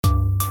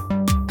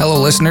Hello,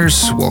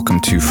 listeners. Welcome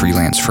to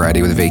Freelance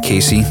Friday with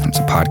Casey. It's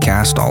a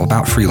podcast all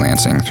about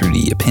freelancing through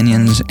the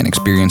opinions and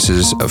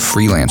experiences of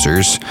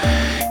freelancers.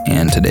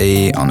 And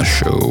today on the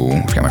show,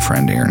 we've got my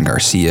friend Aaron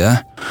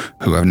Garcia,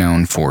 who I've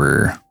known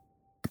for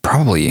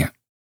probably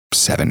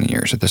 7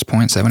 years at this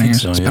point. 7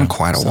 years? It's been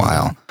quite a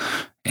while.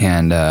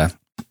 And I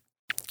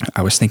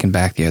was thinking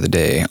back the other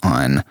day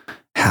on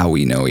how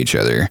we know each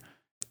other.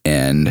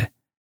 And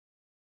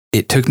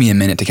it took me a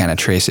minute to kind of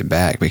trace it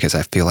back because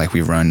I feel like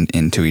we run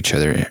into each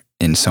other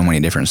in so many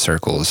different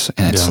circles.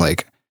 And it's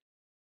like,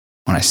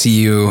 when I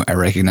see you, I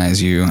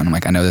recognize you, and I'm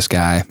like, I know this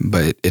guy,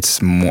 but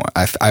it's more,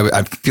 I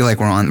feel like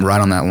we're right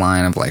on that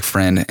line of like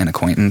friend and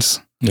acquaintance.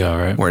 Yeah,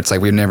 right. Where it's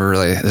like, we've never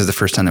really, this is the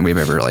first time that we've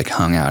ever like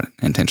hung out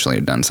intentionally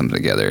or done something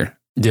together.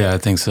 Yeah, I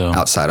think so.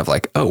 Outside of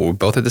like, oh, we're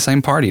both at the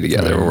same party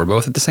together, or we're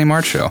both at the same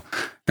art show.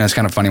 And it's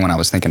kind of funny when I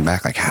was thinking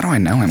back, like, how do I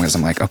know him? Because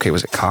I'm like, okay,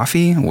 was it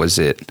coffee? Was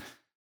it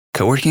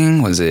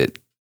co-working? Was it,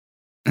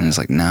 and it's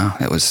like, no,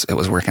 it was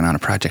working on a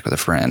project with a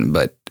friend,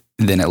 but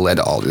then it led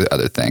to all the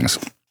other things.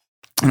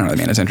 I don't know,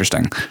 man, it's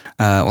interesting.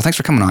 Well, thanks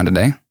for coming on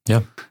today.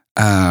 Yeah.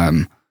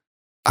 I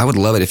would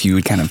love it if you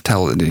would kind of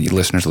tell the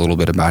listeners a little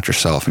bit about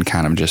yourself and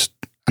kind of just,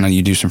 I know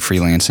you do some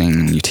freelancing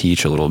and you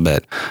teach a little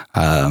bit.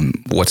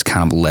 What's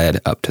kind of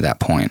led up to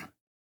that point?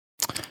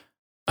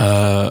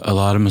 A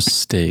lot of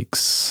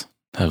mistakes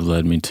have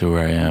led me to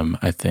where I am,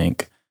 I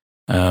think.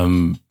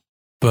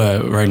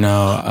 But right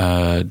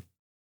now,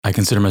 I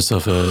consider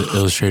myself an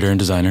illustrator and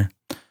designer,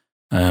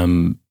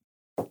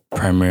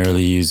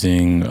 primarily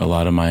using a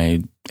lot of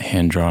my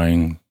hand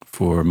drawing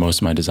for most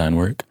of my design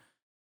work.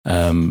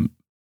 Right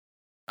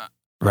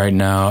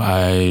now,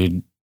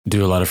 I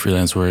do a lot of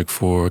freelance work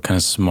for kind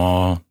of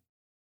small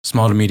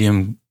to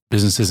medium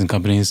businesses and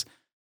companies,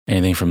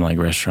 anything from like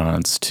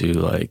restaurants to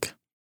like,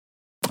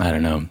 I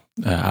don't know,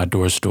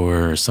 outdoor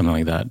store or something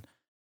like that.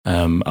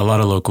 A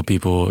lot of local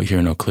people here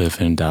in Oak Cliff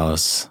and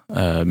Dallas,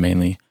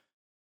 mainly.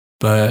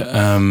 But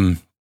I've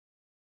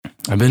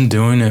been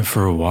doing it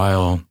for a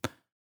while.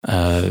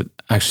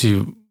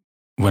 Actually,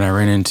 when I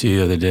ran into you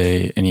the other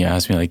day and you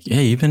asked me like,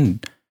 hey, you've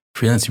been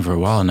freelancing for a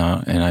while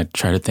now. And I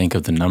tried to think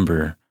of the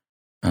number.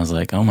 I was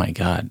like, oh my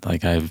God,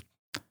 like I've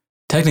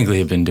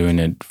technically been doing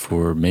it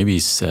for maybe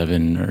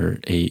 7 or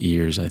 8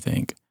 years, I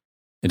think.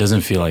 It doesn't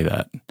feel like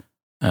that.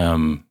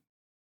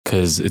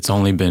 Because it's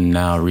only been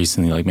now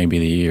recently, like maybe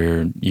the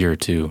year or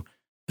two,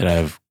 that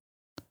I've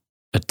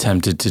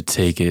attempted to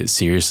take it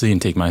seriously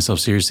and take myself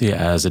seriously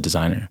as a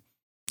designer.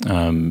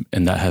 And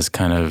that has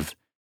kind of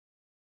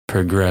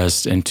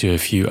progressed into a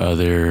few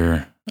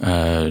other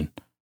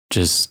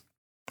just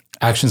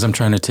actions I'm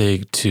trying to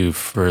take to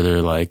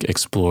further like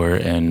explore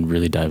and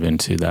really dive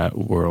into that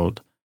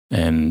world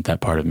and that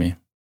part of me.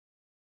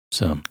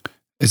 So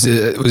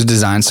Was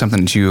design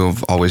something that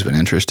you've always been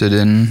interested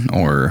in,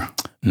 or?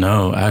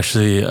 No,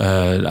 actually,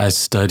 I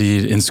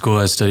studied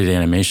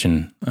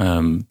animation.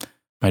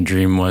 My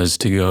dream was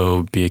to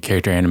go be a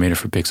character animator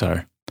for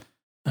Pixar.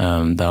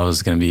 That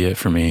was going to be it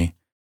for me.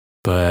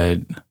 But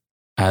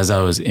as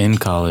I was in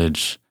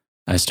college,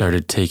 I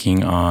started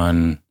taking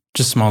on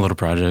just small little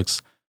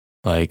projects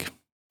like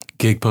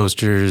gig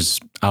posters,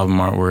 album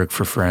artwork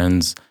for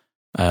friends.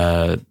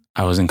 I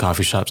was in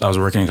coffee shops. I was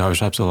working in coffee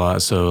shops a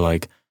lot. So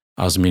like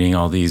I was meeting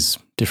all these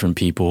different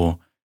people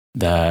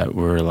that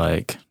were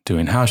like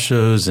doing house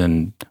shows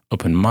and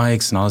open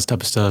mics and all this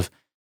type of stuff.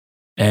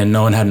 And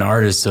no one had an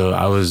artist. So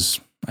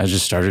I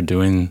just started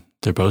doing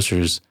their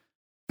posters.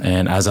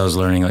 And as I was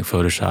learning like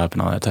Photoshop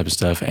and all that type of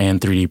stuff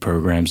and 3D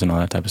programs and all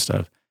that type of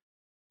stuff.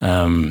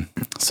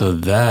 So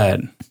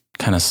that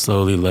kind of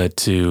slowly led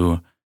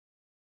to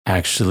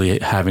actually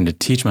having to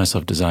teach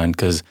myself design,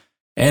 because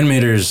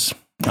animators,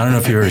 I don't know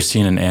if you've ever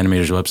seen an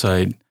animator's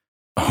website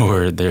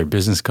or their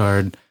business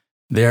card.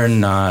 They're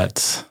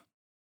not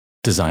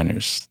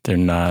designers. They're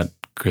not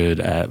good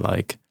at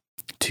like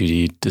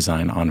 2D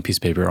design on a piece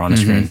of paper or on a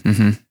screen.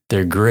 Mm-hmm.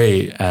 They're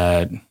great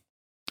at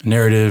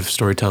narrative,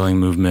 storytelling,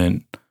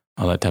 movement,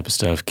 all that type of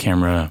stuff,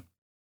 camera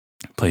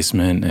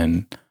placement,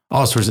 and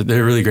all sorts of,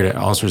 they're really great at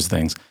all sorts of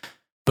things.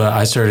 But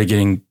I started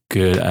getting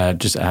good at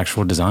just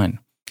actual design.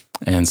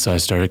 And so I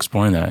started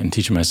exploring that and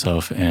teaching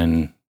myself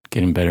and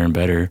getting better and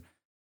better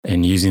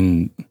and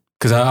using,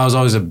 because I was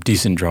always a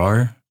decent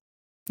drawer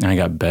and I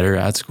got better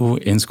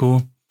in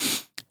school.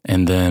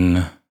 And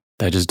then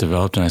that just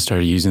developed and I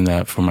started using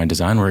that for my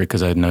design work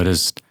because I had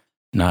noticed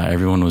not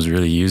everyone was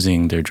really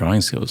using their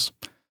drawing skills.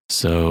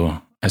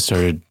 So I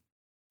started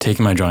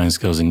taking my drawing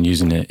skills and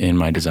using it in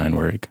my design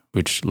work,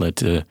 which led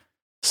to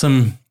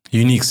some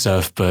unique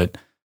stuff, but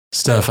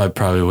stuff I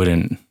probably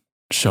wouldn't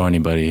show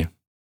anybody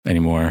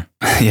anymore.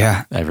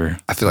 Yeah. Ever.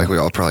 I feel like we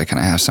all probably kind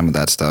of have some of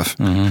that stuff.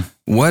 Mm-hmm.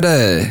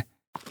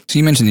 So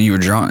you mentioned that you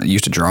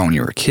used to draw when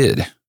you were a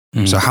kid.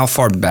 Mm-hmm. So how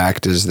far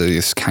back does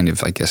this kind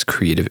of, I guess,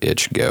 creative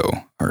itch go?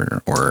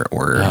 Or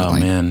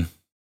man.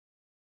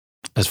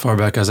 As far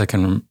back as I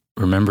can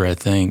remember, I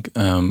think,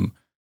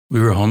 we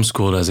were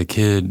homeschooled as a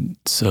kid.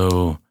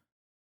 So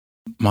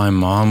my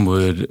mom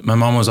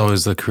was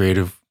always the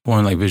creative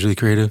one, like visually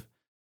creative.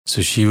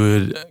 So she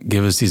would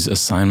give us these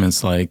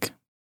assignments like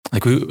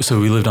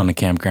we lived on a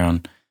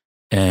campground,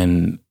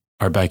 and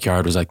our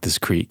backyard was like this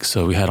creek.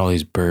 So we had all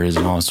these birds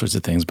and all sorts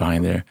of things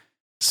behind there.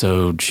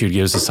 So she would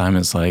give us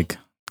assignments like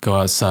go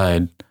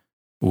outside,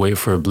 wait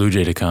for a blue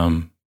jay to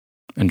come,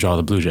 and draw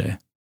the blue jay.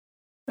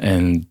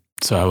 And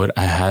so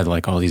I had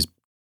like all these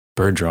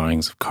bird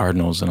drawings of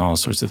cardinals and all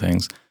sorts of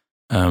things.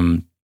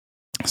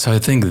 So I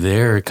think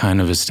there kind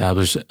of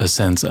established a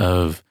sense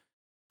of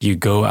you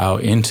go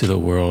out into the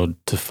world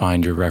to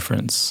find your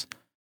reference,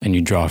 and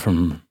you draw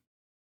from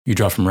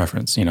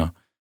reference, you know.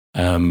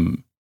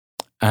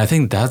 I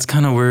think that's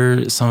kind of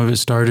where some of it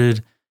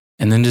started.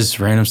 And then just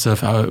random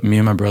stuff. Me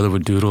and my brother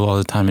would doodle all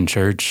the time in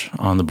church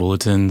on the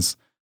bulletins.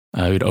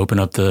 We'd open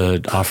up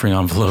the offering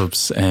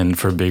envelopes and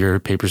for bigger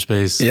paper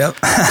space. Yep.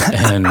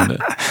 And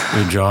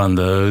we'd draw on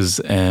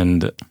those.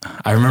 And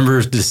I remember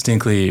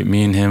distinctly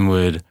me and him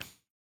we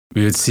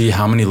would see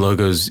how many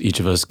logos each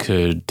of us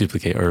could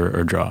duplicate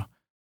or draw.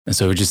 And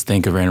so we just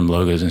think of random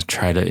logos and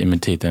try to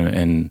imitate them,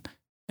 and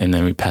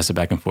then we pass it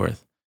back and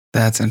forth.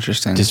 That's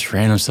interesting. Just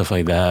random stuff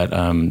like that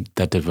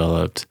that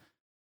developed.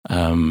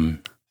 And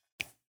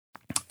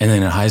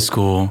then in high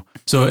school,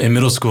 so in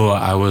middle school,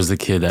 I was the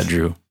kid that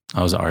drew.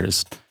 I was an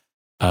artist.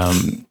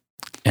 And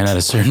at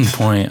a certain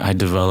point, I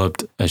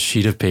developed a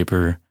sheet of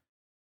paper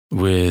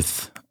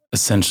with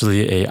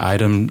essentially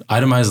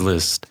itemized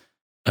list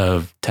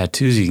of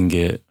tattoos you can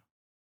get,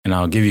 and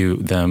I'll give you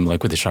them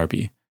like with a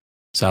Sharpie.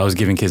 So I was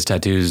giving kids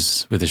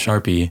tattoos with a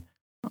Sharpie,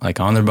 like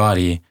on their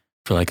body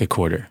for like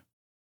 $0.25.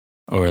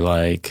 Or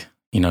like,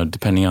 you know,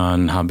 depending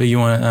on how big you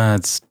want it,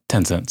 it's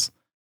 10 cents.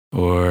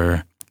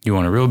 Or you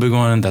want a real big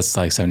one, that's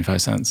like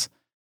 75 cents.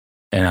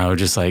 And I would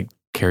just like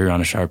carry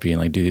around a Sharpie and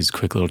like do these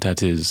quick little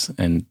tattoos.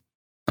 And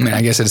I mean,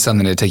 I guess it's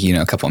something to take, you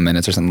know, a couple of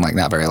minutes or something like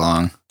that, very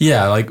long.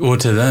 Yeah, like, well,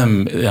 to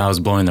them, I was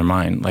blowing their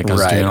mind. Like I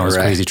was doing all this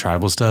crazy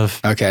tribal stuff.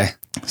 Okay.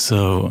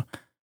 So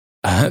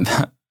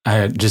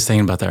I just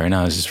thinking about that right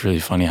now, it's just really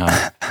funny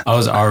how I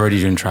was already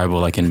doing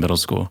tribal like in middle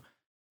school.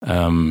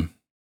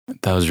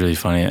 That was really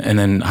funny. And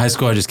then high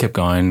school, I just kept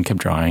going, kept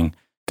drawing,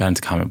 got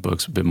into comic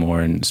books a bit more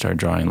and started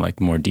drawing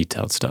like more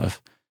detailed stuff.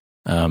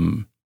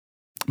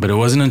 But it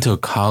wasn't until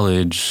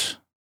college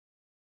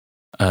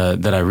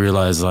that I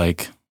realized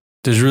like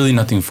there's really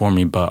nothing for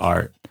me but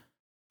art.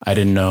 I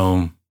didn't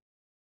know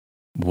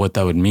what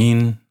that would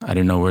mean. I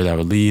didn't know where that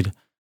would lead,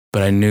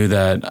 but I knew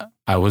that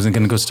I wasn't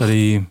going to go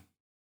study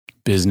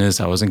business.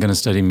 I wasn't going to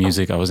study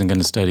music. I wasn't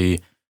going to study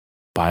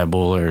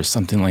Bible or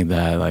something like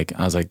that. Like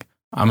I was like,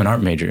 I'm an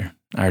art major.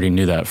 I already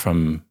knew that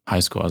from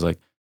high school. I was like,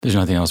 there's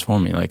nothing else for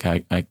me. Like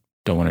I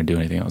don't want to do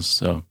anything else.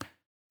 So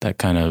that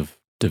kind of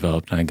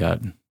developed, and I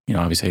got, you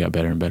know, obviously I got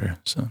better and better.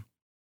 So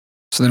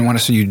then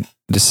once you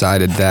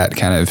decided that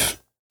kind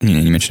of, you know,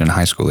 you mentioned in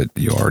high school that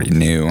you already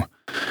knew,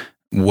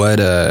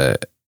 what,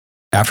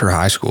 after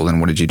high school,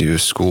 then what did you do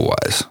school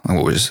wise?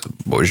 What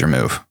was your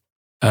move?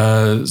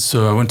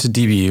 So I went to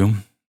DBU,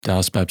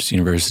 Dallas Baptist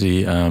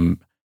University,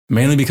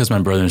 mainly because my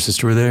brother and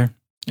sister were there.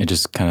 It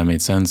just kind of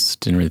made sense.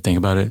 Didn't really think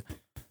about it.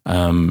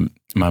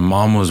 My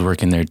mom was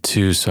working there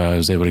too, so I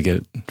was able to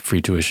get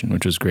free tuition,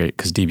 which was great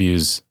because DBU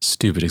is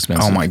stupid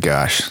expensive. Oh my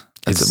gosh.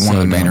 That's one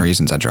of the main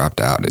reasons I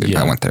dropped out.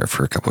 Yeah. I went there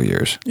for a couple of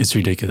years. It's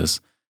ridiculous.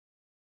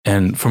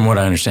 And from what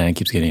I understand, it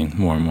keeps getting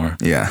more and more.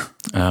 Yeah.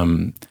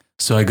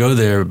 So I go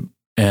there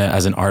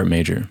as an art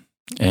major,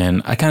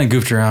 and I kind of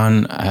goofed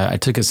around. I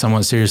took it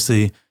somewhat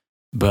seriously,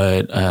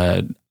 but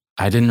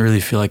I didn't really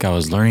feel like I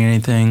was learning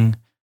anything.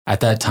 At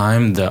that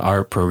time, the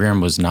art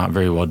program was not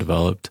very well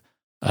developed.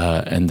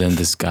 And then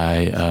this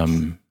guy,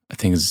 I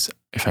think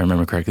if I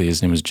remember correctly,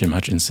 his name was Jim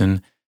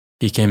Hutchinson.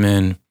 He came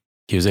in,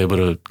 he was able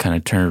to kind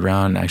of turn it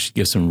around and actually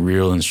give some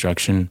real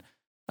instruction.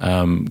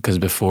 Because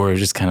before it was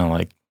just kind of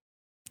like,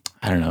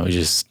 I don't know, it was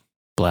just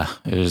blah.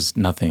 It was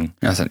nothing.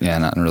 Yeah,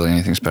 not really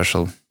anything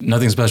special.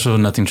 Nothing special,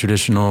 nothing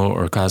traditional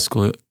or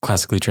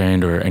classically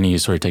trained or any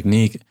sort of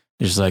technique.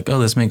 It's just like, oh,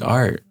 let's make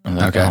art. I'm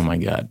like, okay. Oh my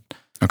God.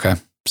 Okay.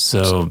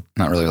 So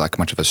not really like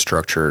much of a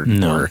structure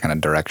or kind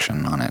of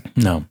direction on it.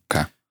 No.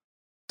 Okay.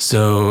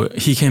 So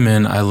he came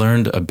in, I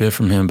learned a bit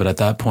from him, but at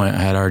that point I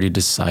had already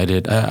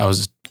decided, I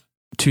was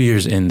 2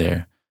 years in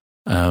there.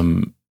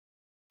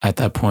 At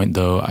that point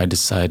though, I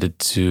decided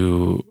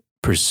to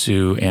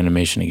pursue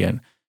animation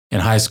again. In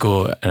high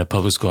school, at a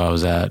public school I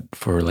was at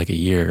for like a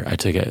year, I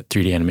took a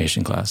 3D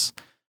animation class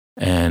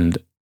and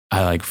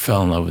I like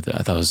fell in love with it. I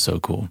thought it was so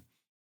cool.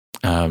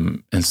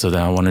 And so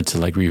then I wanted to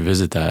like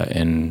revisit that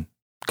and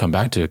come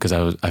back to it because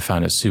I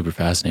found it super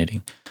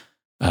fascinating.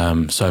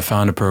 So I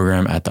found a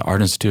program at the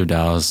Art Institute of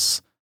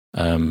Dallas,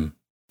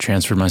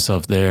 transferred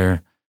myself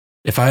there.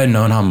 If I had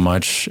known how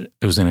much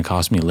it was going to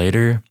cost me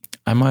later,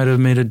 I might have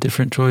made a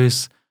different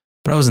choice,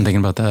 but I wasn't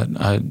thinking about that.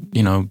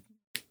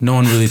 No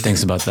one really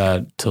thinks about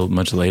that till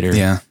much later.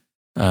 Yeah.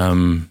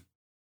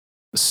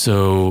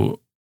 So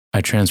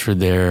I transferred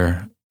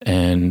there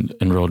and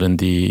enrolled in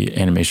the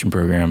animation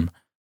program,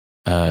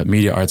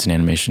 media arts and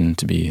animation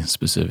to be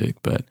specific,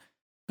 but,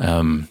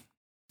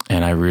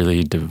 and I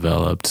really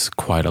developed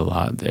quite a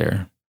lot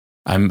there.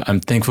 I'm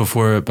thankful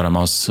for it, but I'm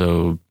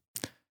also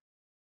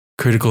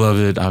critical of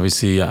it.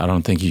 Obviously, I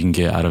don't think you can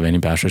get out of any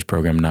bachelor's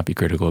program and not be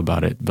critical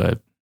about it. But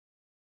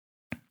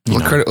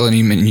critical,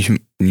 and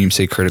you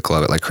say critical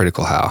of it, like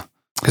critical how?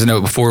 Because I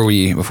know before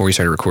we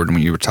started recording,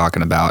 when you were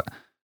talking about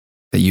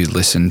that you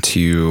listened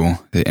to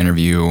the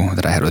interview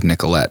that I had with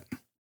Nicolette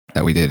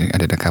that I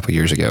did a couple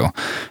years ago,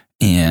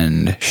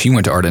 and she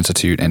went to Art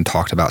Institute and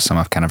talked about some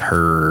of kind of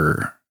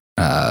her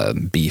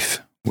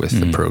beef with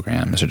the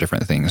programs or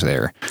different things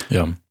there.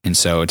 Yeah. And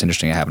so it's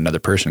interesting to have another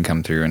person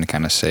come through and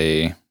kind of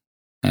say,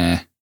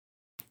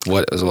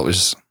 what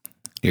was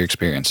your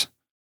experience?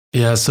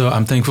 Yeah, so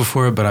I'm thankful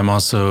for it, but I'm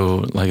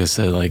also, like I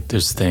said, like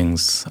there's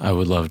things I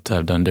would love to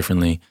have done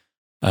differently.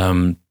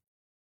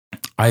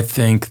 I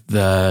think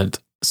that,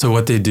 so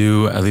what they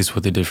do, at least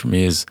what they did for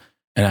me is,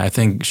 and I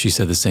think she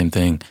said the same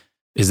thing,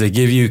 is they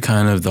give you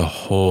kind of the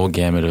whole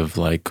gamut of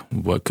like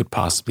what could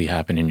possibly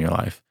happen in your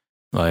life.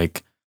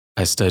 Like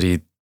I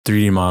studied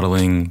 3D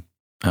modeling,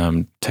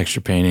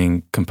 texture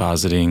painting,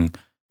 compositing,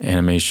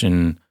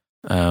 animation,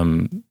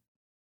 some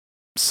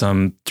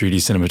 3D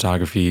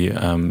cinematography,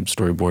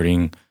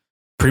 storyboarding,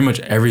 pretty much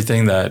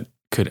everything that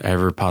could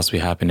ever possibly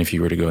happen if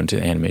you were to go into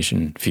the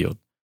animation field,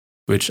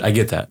 which I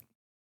get that.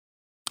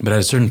 But at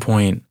a certain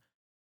point,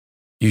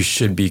 you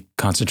should be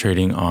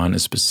concentrating on a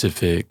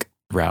specific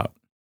route.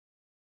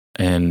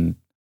 And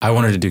I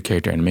wanted to do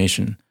character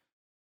animation,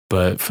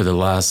 but for the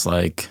last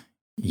like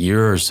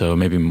year or so,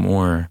 maybe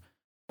more,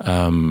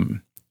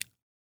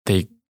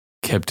 they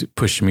kept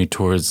pushing me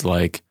towards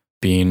like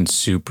being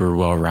super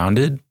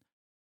well-rounded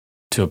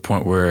to a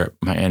point where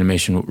my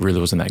animation really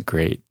wasn't that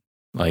great.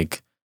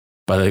 Like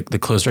by the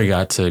closer I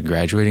got to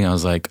graduating, I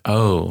was like,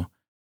 oh,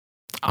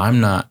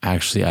 I'm not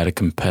actually at a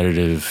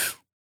competitive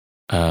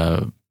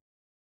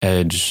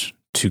edge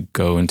to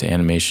go into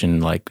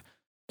animation, like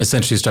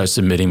essentially start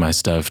submitting my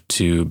stuff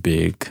to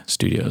big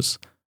studios.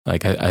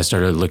 Like I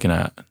started looking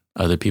at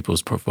other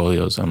people's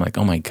portfolios. I'm like,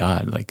 oh my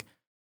God, like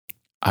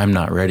I'm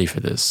not ready for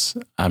this.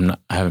 I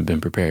haven't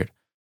been prepared.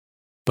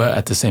 But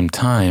at the same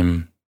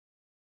time,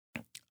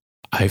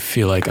 I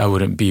feel like I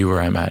wouldn't be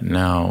where I'm at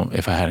now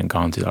if I hadn't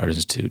gone to the Art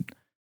Institute.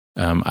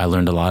 I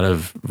learned a lot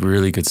of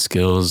really good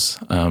skills.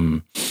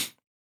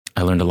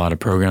 I learned a lot of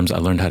programs. I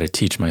learned how to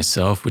teach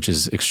myself, which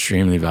is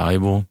extremely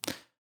valuable.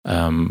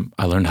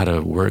 I learned how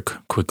to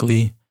work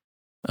quickly.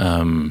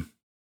 I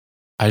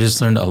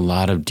just learned a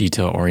lot of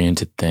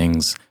detail-oriented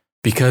things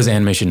because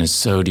animation is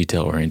so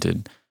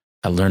detail-oriented.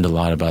 I learned a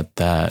lot about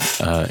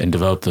that and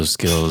developed those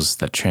skills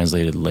that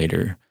translated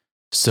later.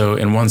 So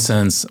in one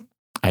sense,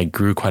 I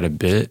grew quite a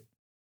bit.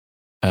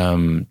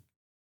 And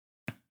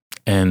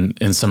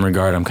in some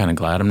regard, I'm kind of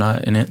glad I'm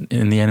not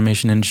in the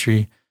animation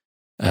industry.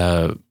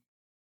 But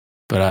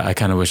I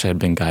kind of wish I had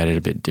been guided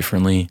a bit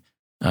differently,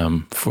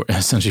 for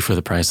essentially for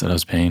the price that I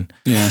was paying.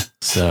 Yeah.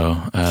 So,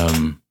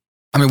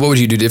 I mean, what would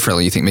you do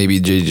differently? You think maybe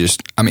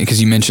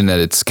because you mentioned that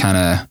it's kind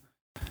of,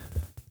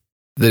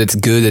 that it's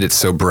good that it's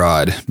so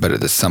broad, but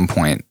at some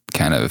point,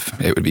 kind of,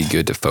 it would be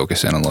good to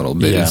focus in a little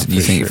bit. Yeah, do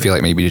you feel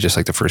like maybe just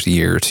like the first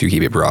year or two,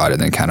 keep it broad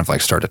and then kind of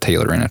like start to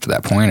tailor in after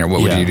that point? Or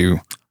what would you do?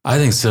 I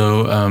think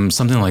so.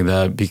 Something like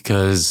that,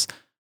 because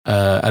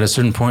at a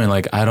certain point,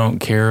 like I don't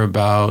care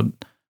about,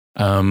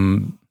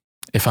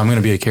 if I'm going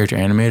to be a character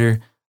animator,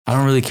 I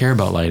don't really care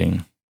about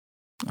lighting.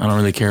 I don't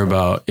really care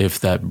about if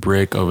that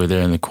brick over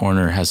there in the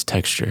corner has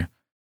texture.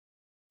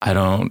 I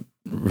don't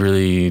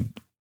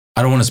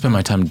want to spend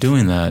my time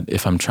doing that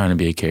if I'm trying to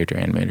be a character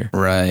animator.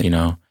 Right. You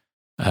know?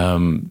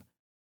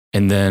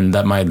 And then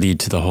that might lead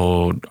to the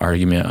whole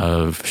argument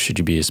of should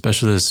you be a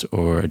specialist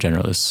or a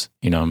generalist,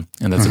 you know?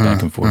 And that's a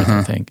back and forth,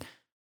 I think.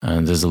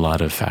 There's a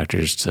lot of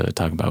factors to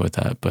talk about with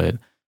that. But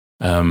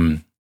I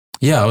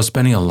was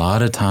spending a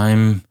lot of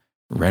time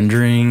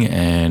rendering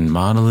and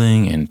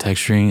modeling and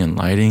texturing and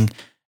lighting,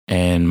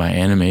 and my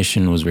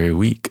animation was very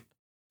weak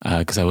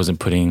because I wasn't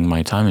putting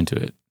my time into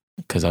it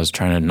because I was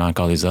trying to knock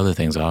all these other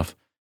things off.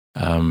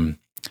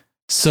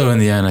 So in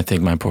the end, I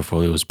think my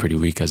portfolio was pretty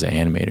weak as an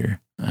animator.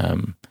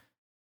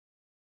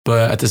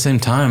 But at the same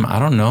time, I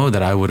don't know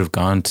that I would have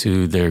gone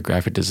to their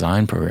graphic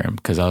design program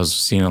because I was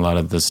seeing a lot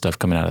of the stuff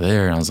coming out of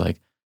there, and I was like,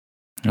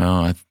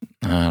 no,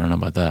 I don't know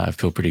about that. I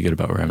feel pretty good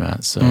about where I'm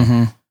at. So,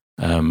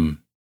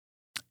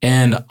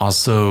 and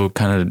also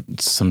kind of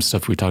some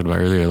stuff we talked about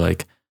earlier,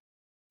 like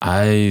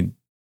I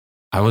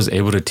was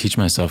able to teach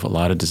myself a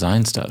lot of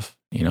design stuff,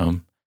 you know.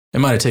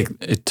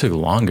 It took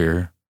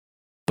longer,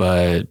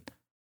 but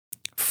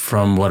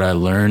from what I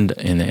learned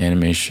in the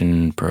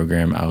animation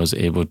program, I was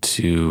able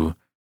to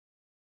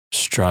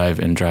strive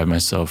and drive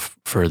myself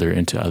further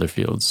into other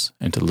fields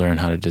and to learn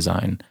how to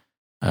design,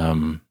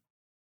 and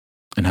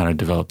how to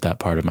develop that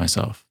part of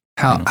myself.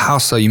 How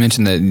so? You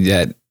mentioned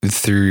that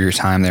through your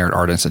time there at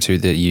Art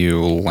Institute that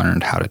you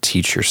learned how to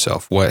teach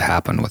yourself. What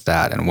happened with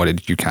that, and what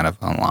did you kind of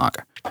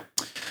unlock?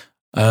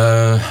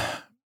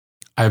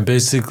 I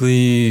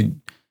basically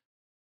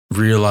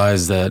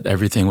realized that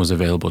everything was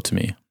available to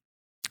me.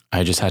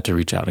 I just had to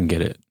reach out and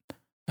get it.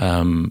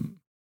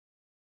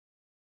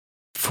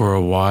 For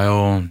a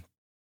while,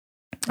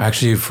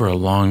 actually for a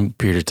long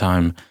period of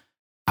time,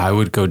 I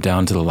would go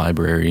down to the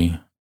library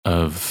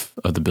of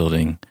the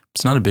building.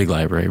 It's not a big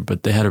library,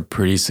 but they had a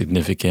pretty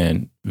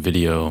significant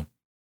video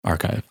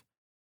archive.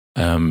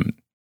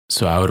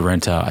 So I would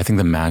rent out, I think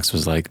the max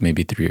was like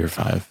maybe 3 or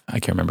 5. I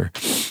can't remember.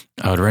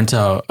 I would rent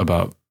out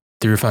about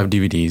 3 or 5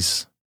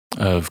 DVDs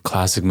of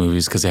classic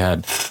movies because they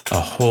had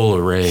a whole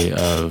array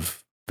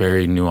of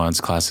very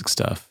nuanced classic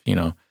stuff, you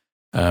know.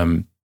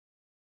 And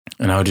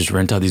I would just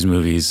rent out these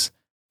movies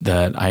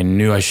that I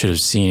knew I should have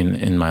seen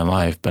in my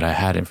life, but I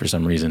hadn't for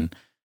some reason.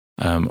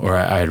 Or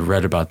I had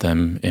read about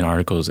them in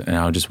articles, and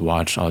I would just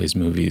watch all these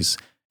movies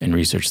and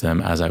research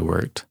them as I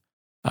worked.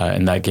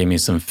 And that gave me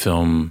some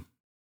film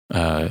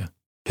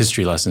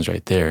history lessons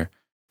right there.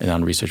 And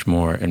I'd research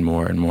more and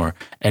more and more.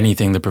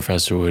 Anything the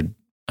professor would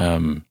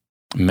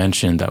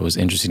mention that was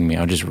interesting to me,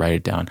 I would just write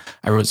it down.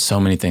 I wrote so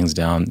many things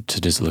down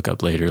to just look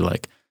up later,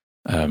 like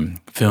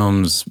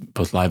films,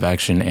 both live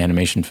action,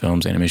 animation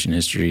films, animation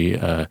history,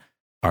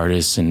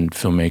 artists and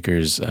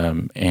filmmakers,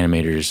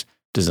 animators,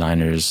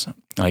 designers,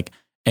 like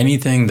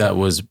anything that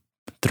was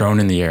thrown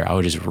in the air, I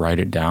would just write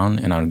it down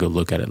and I would go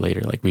look at it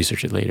later, like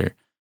research it later.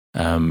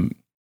 And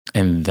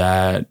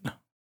that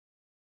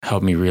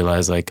helped me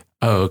realize like,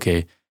 oh,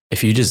 okay,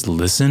 if you just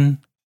listen,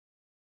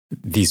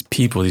 these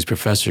people, these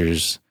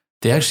professors,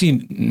 they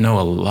actually know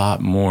a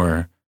lot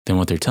more than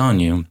what they're telling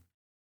you.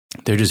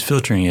 They're just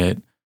filtering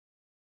it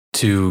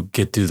to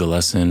get through the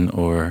lesson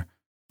or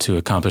to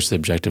accomplish the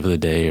objective of the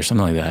day or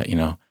something like that, you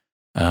know.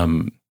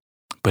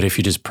 But if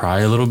you just pry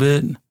a little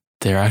bit,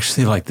 they're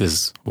actually like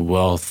this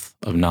wealth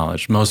of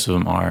knowledge. Most of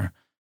them are.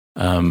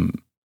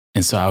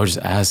 And so I would just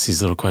ask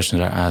these little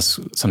questions. I ask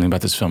something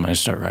about this film. I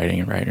just start writing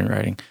and writing and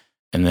writing.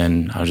 And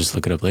then I'll just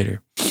look it up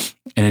later.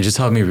 And it just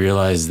helped me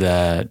realize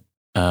that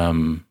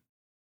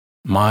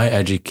my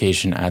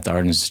education at the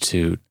Art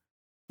Institute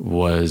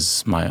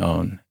was my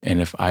own.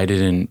 And if I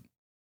didn't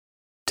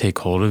take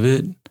hold of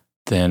it,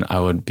 then I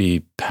would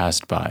be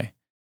passed by.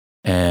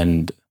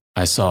 And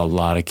I saw a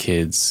lot of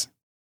kids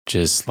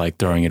just like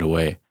throwing it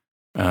away.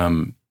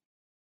 A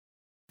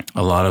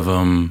lot of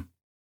them,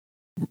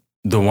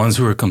 the ones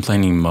who were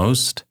complaining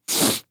most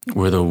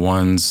were the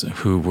ones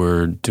who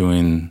were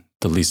doing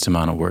the least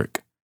amount of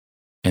work,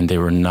 and they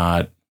were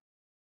not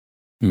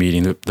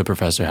meeting the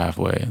professor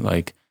halfway.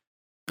 Like,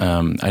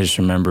 I just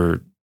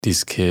remember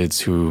these kids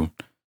who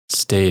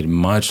stayed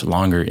much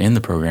longer in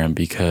the program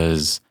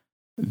because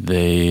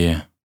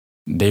they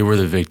were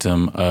the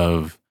victim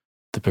of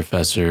the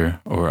professor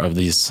or of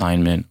the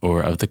assignment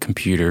or of the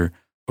computer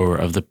or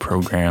of the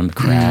program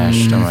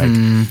crashed. Mm-hmm.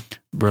 I'm like,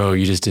 bro,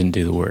 you just didn't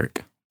do the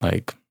work.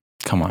 Like,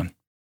 come on.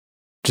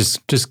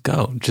 Just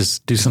go.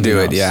 Just do something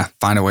else. Do it, yeah.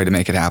 Find a way to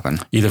make it happen.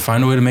 Either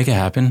find a way to make it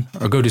happen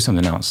or go do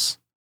something else.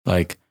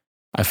 Like,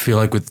 I feel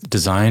like with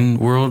design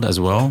world as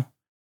well,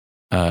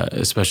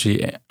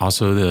 especially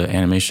also the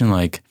animation,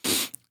 like,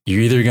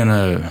 you're either going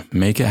to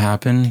make it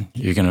happen,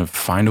 you're going to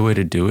find a way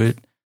to do it,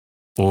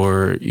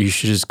 or you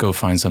should just go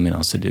find something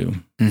else to do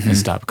and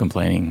stop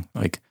complaining,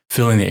 like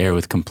filling the air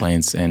with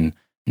complaints and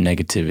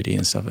negativity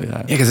and stuff like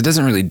that. Yeah, because it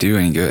doesn't really do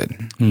any good.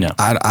 No.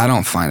 I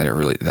don't find that it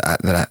really,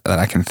 that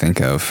I can think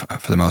of,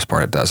 for the most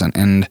part, it doesn't.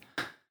 And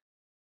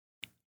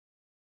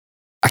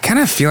I kind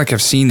of feel like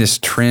I've seen this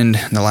trend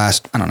in the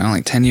last, I don't know,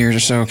 like 10 years or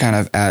so, kind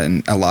of,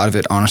 and a lot of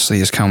it honestly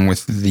has come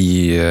with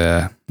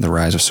the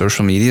rise of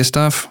social media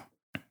stuff,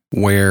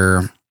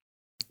 where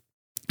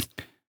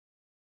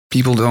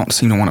people don't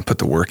seem to want to put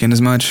the work in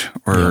as much,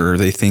 or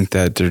they think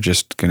that they're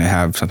just going to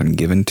have something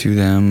given to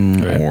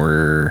them,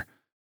 or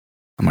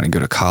I'm going to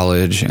go to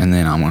college and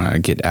then I'm going to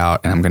get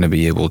out and I'm going to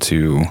be able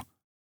to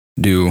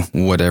do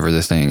whatever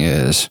the thing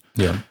is.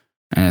 Yeah.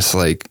 And it's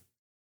like,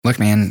 look,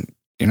 man,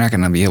 you're not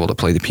going to be able to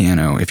play the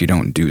piano if you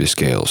don't do the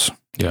scales.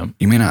 Yeah.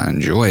 You may not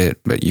enjoy it,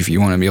 but if you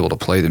want to be able to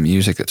play the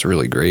music that's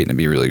really great and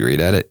be really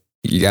great at it,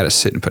 you got to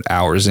sit and put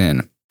hours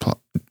in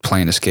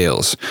playing the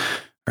scales.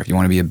 Or if you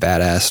want to be a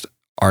badass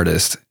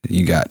artist,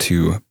 you got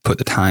to put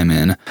the time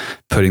in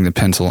putting the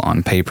pencil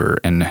on paper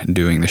and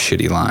doing the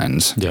shitty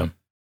lines. Yeah.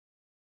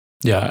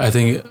 Yeah, I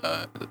think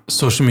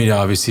social media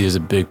obviously is a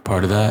big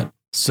part of that.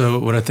 So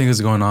what I think is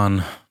going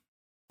on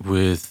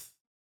with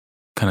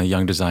kind of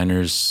young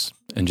designers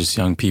and just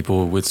young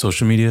people with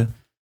social media,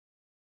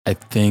 I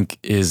think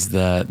is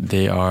that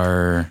they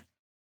are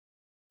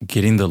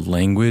getting the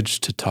language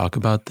to talk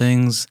about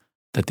things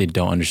that they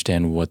don't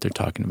understand what they're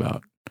talking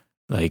about,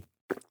 like,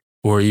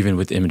 or even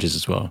with images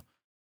as well.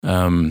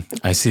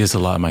 I see this a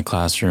lot in my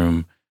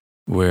classroom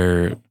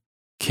where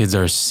kids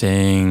are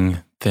saying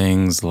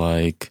things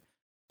like,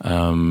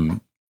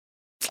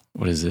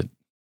 what is it?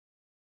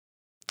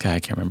 God, I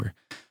can't remember.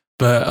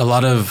 But a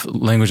lot of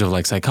language of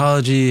like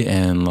psychology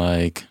and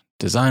like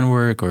design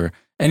work or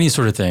any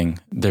sort of thing,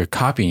 they're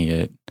copying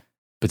it,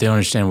 but they don't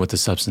understand what the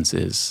substance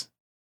is.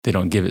 They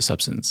don't give it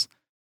substance.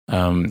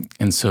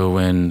 And so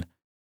when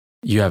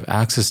you have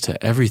access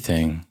to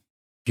everything,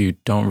 you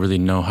don't really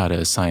know how to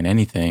assign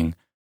anything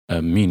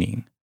a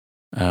meaning.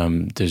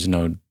 There's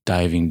no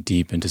diving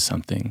deep into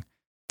something.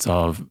 It's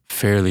all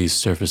fairly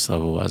surface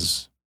level,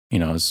 as you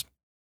know, as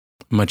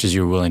much as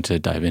you're willing to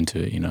dive into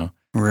it, you know.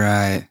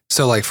 Right.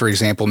 So like, for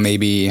example,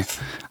 maybe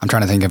I'm just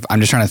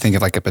trying to think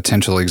of like a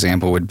potential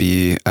example would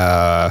be,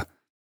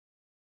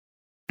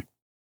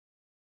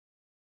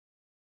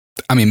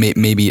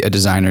 maybe a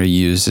designer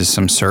uses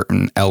some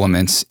certain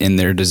elements in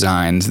their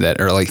designs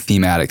that are like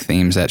thematic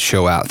themes that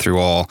show out through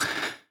all.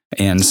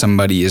 And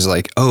somebody is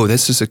like, oh,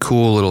 this is a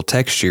cool little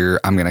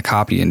texture. I'm going to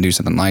copy and do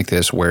something like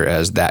this.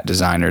 Whereas that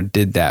designer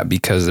did that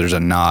because there's a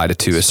nod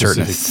to a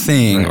certain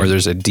thing, right, or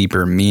there's a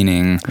deeper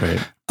meaning, right,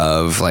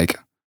 of like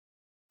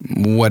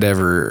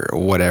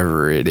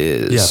whatever it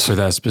is. Yeah, for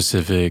that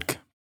specific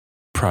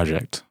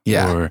project.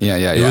 Yeah. Or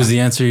it was the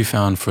answer you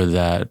found for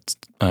that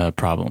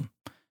problem.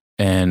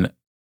 And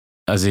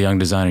as a young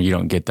designer, you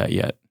don't get that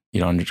yet.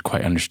 You don't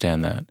quite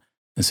understand that.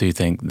 And so you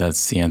think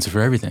that's the answer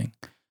for everything.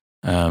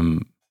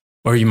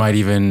 Or you might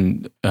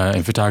even,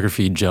 in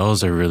photography,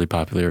 gels are really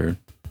popular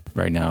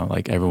right now.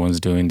 Like everyone's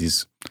doing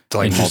these. It's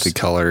like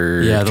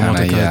multicolor. Yeah, the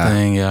multicolor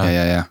thing.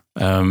 Yeah.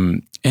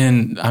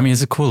 And I mean,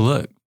 it's a cool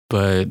look,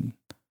 but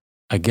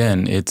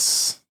again,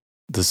 it's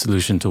the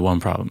solution to one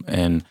problem.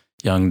 And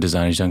young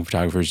designers, young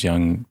photographers,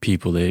 young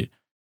people,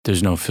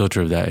 there's no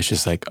filter of that. It's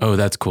just like, oh,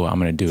 that's cool. I'm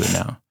going to do it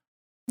now.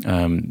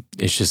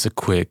 It's just a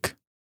quick,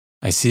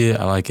 I see it,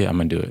 I like it, I'm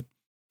going to do it.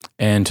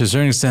 And to a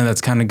certain extent,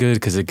 that's kind of good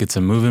because it gets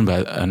them moving.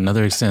 But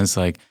another extent, it's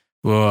like,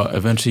 well,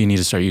 eventually you need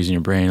to start using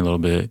your brain a little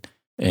bit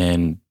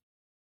and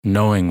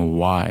knowing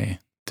why.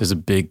 There's a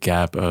big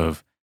gap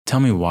of, tell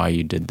me why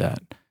you did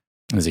that.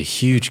 There's a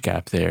huge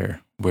gap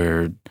there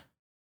where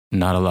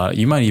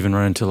you might even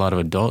run into a lot of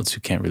adults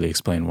who can't really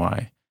explain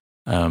why.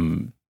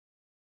 They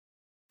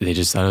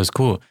just thought it was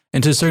cool.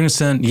 And to a certain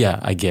extent, yeah,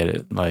 I get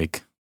it.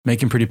 Like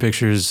making pretty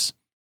pictures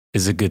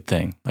is a good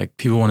thing. Like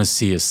people want to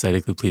see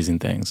aesthetically pleasing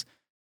things.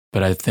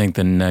 But I think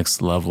the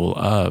next level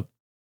up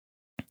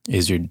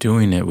is you're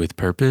doing it with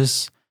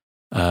purpose,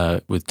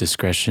 with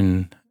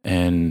discretion,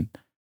 and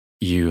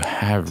you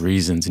have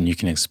reasons and you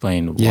can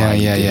explain why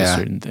you did a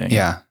certain thing.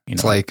 Yeah.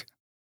 It's like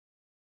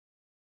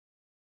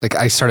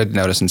I started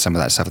noticing some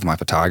of that stuff with my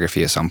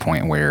photography at some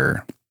point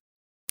where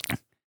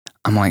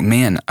I'm like,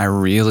 man, I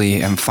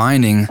really am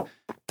finding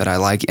that I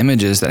like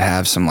images that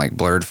have some like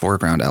blurred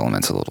foreground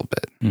elements a little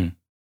bit.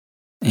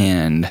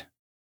 And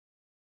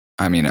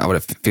I mean, what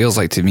it feels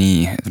like to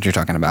me, what you're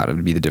talking about, it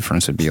would be the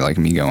difference would be like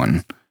me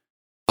going,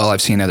 oh,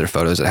 I've seen other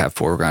photos that have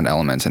foreground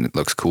elements and it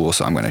looks cool,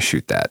 so I'm going to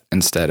shoot that,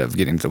 instead of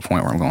getting to the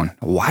point where I'm going,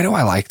 why do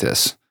I like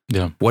this?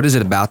 Yeah. What is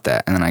it about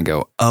that? And then I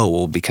go, oh,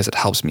 well, because it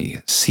helps me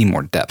see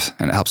more depth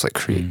and it helps like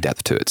create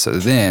depth to it. So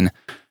then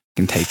you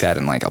can take that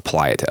and like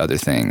apply it to other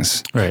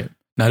things. Right.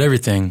 Not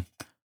everything,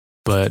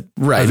 but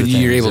right. But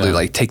you're able to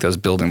like take those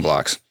building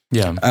blocks.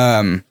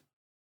 Yeah.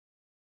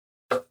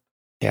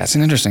 Yeah, it's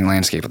an interesting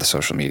landscape with the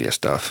social media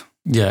stuff.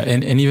 Yeah,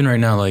 and even right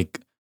now, like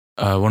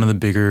one of the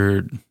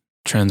bigger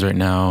trends right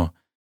now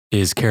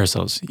is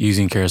carousels,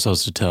 using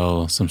carousels to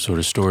tell some sort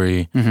of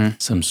story,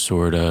 some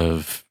sort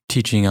of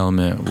teaching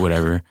element,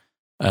 whatever.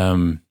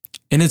 And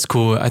it's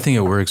cool. I think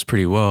it works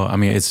pretty well. I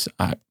mean, it's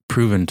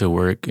proven to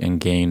work and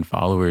gain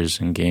followers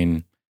and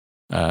gain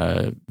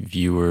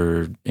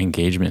viewer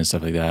engagement and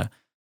stuff like that.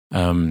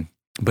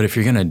 But if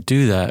you're going to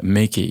do that,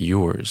 make it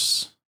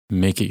yours.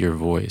 Make it your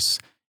voice.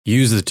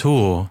 Use the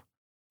tool,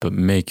 but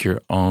make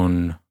your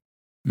own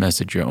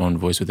message, your own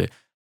voice with it.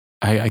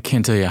 I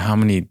can't tell you how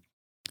many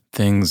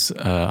things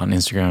on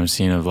Instagram I've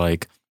seen of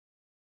like,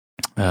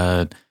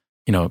 8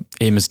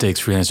 mistakes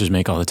freelancers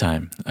make all the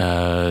time.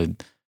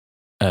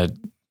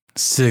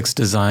 6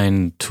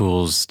 design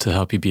tools to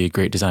help you be a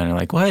great designer.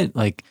 Like what?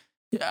 Like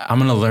I'm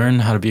going to learn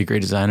how to be a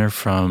great designer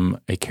from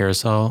a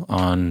carousel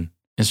on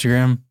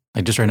Instagram,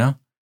 like just right now.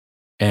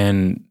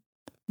 And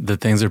the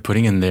things they're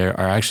putting in there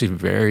are actually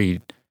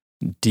very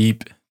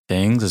deep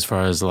things as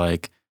far as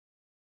like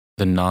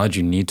the knowledge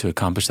you need to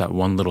accomplish that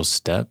one little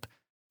step,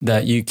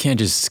 that you can't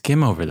just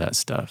skim over that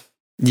stuff.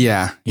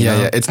 Yeah.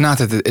 Yeah. It's not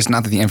that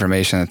the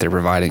information that they're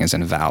providing is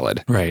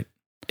invalid. Right.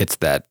 It's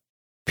that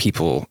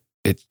people,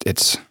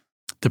 it's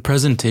the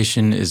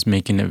presentation is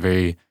making it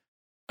very,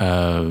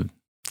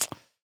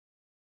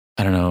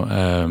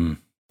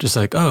 just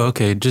like, oh,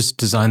 okay, just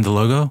design the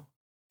logo.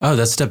 Oh,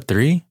 that's step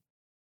 3.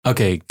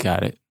 Okay.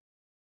 Got it.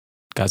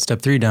 Got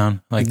step 3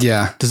 down. Like,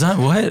 yeah.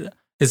 Design what?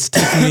 It's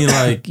taken me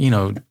like,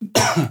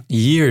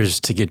 years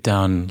to get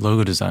down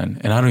logo design.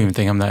 And I don't even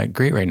think I'm that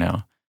great right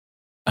now.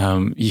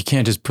 You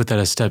can't just put that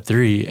as step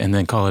 3 and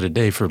then call it a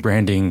day for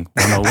branding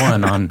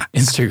 101 on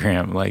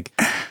Instagram. Like,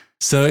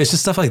 so it's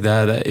just stuff like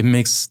that it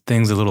makes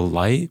things a little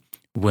light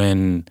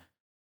when,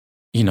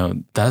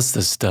 that's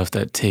the stuff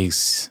that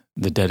takes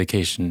the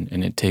dedication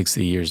and it takes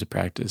the years of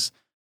practice.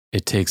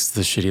 It takes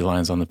the shitty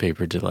lines on the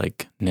paper to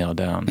like nail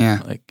down.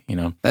 Yeah. Like,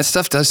 that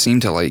stuff does seem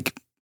to like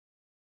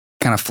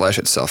kind of flesh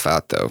itself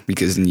out though,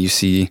 because then you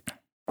see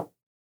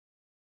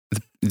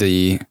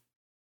the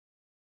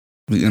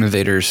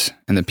innovators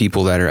and the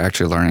people that are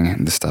actually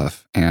learning the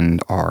stuff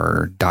and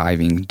are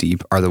diving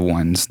deep are the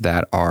ones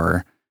that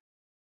are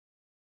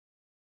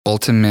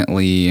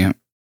ultimately,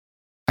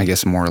 I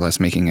guess, more or less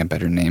making a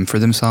better name for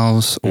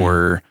themselves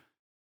or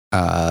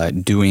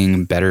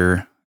doing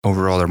better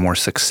overall they're more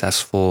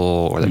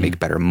successful or they make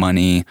better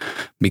money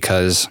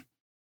because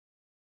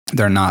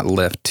they're not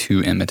left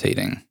to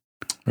imitating.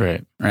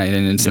 Right. Right.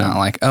 And it's not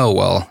like, oh,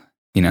 well,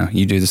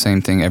 you do the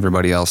same thing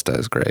everybody else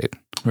does. Great.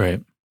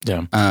 Right.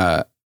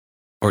 Yeah.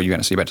 Or you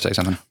about to say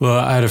something? Well,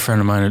 I had a friend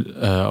of mine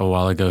a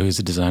while ago who's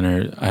a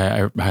designer.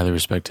 I highly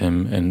respect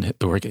him and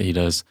the work that he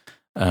does.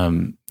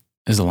 It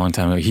was a long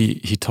time ago.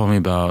 He told me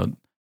about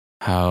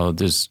how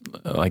there's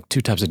like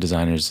two types of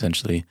designers,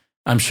 essentially.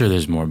 I'm sure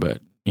there's more,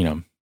 but,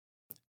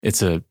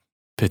 it's a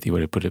pithy way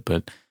to put it.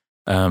 But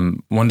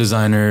one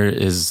designer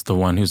is the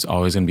one who's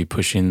always going to be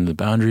pushing the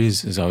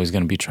boundaries, is always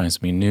going to be trying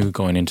something new,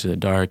 going into the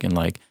dark and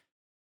like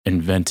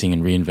inventing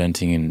and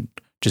reinventing and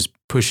just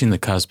pushing the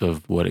cusp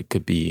of what it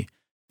could be.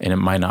 And it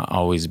might not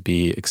always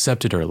be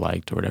accepted or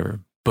liked or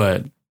whatever,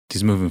 but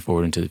he's moving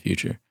forward into the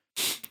future.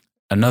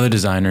 Another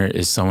designer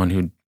is someone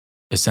who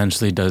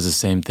essentially does the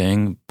same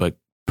thing, but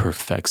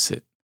perfects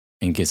it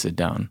and gets it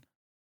down.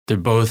 They're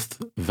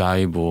both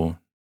valuable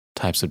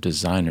types of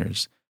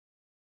designers.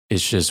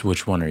 It's just,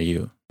 which one are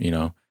you?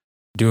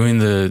 Doing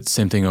the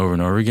same thing over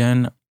and over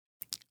again,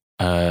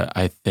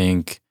 I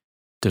think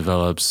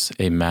develops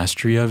a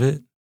mastery of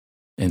it.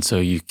 And so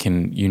you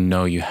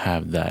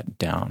have that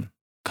down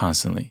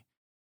constantly.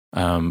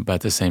 But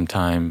at the same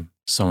time,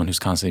 someone who's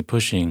constantly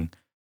pushing,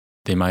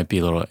 they might be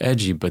a little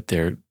edgy, but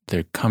they're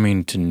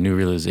coming to new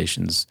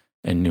realizations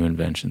and new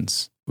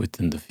inventions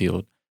within the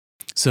field.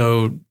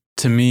 So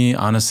to me,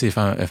 honestly,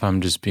 if I'm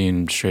just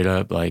being straight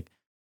up, like,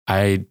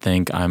 I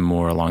think I'm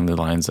more along the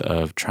lines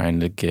of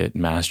trying to get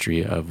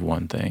mastery of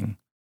one thing,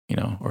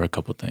 or a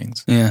couple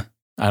things. Yeah.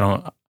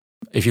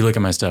 If you look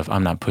at my stuff,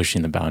 I'm not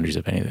pushing the boundaries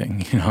of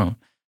anything,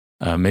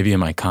 maybe in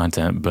my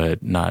content,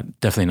 but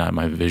definitely not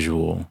my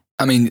visual.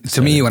 I mean,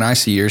 to me, when I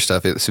see your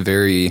stuff, it's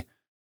very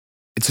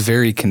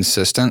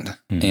consistent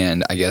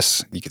and I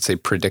guess you could say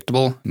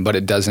predictable, but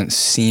it doesn't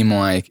seem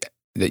like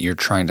that you're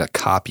trying to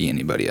copy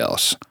anybody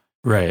else.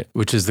 Right,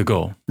 which is the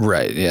goal.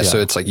 Right, yeah. So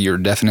it's like you're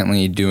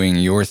definitely doing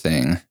your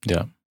thing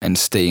and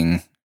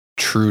staying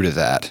true to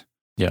that.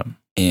 Yeah.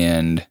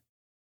 And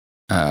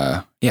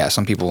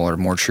some people are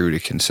more true to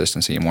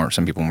consistency,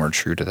 some people more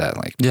true to that,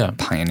 like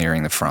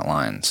pioneering the front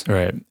lines.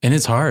 Right. And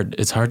it's hard.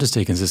 It's hard to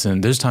stay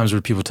consistent. There's times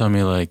where people tell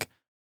me like,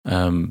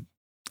 oh,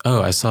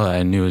 I saw that,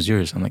 I knew it was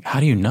yours. I'm like,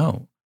 how do you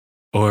know?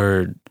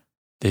 Or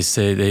they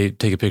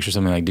take a picture of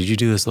something like, did you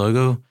do this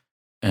logo?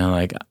 And I'm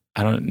like,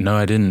 I don't know,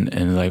 I didn't.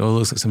 And like, oh, it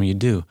looks like something you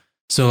do.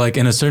 So like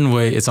in a certain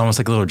way, it's almost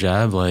like a little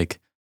jab, like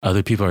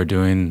other people are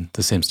doing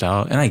the same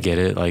style. And I get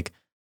it. Like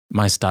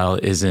my style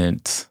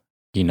isn't,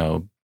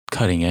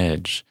 cutting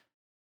edge.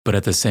 But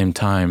at the same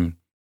time,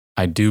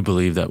 I do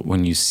believe that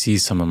when you see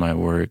some of my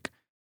work,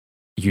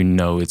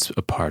 it's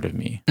a part of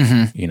me.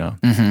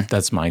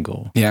 That's my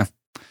goal. Yeah.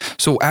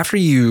 So after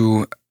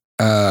you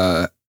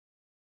got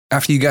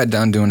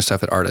done doing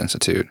stuff at Art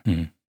Institute,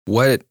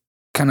 what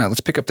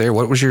let's pick up there.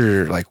 What was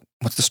your,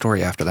 what's the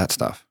story after that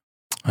stuff?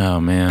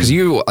 Oh man. Cause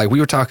we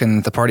were talking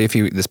at the party,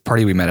 this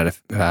party we met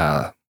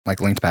at,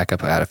 linked back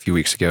up at a few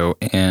weeks ago.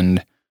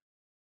 And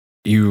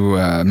you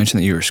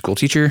mentioned that you were a school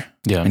teacher.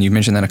 Yeah. And you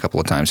mentioned that a couple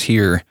of times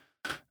here.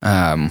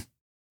 Where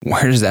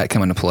does that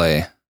come into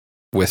play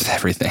with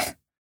everything?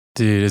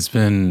 Dude, it's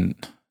been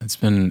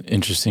an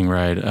interesting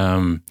ride.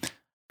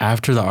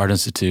 After the Art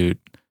Institute,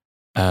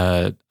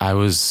 I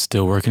was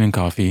still working in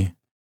coffee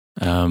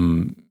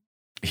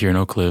here in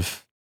Oak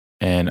Cliff.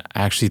 And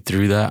actually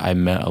through that, I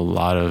met a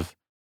lot of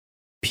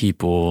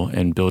people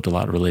and built a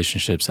lot of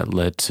relationships that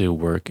led to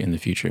work in the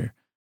future,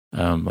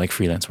 like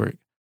freelance work.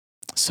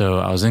 So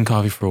I was in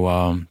coffee for a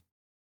while,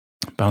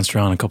 bounced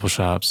around a couple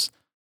shops.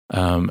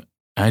 I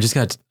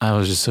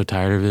was just so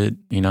tired of it.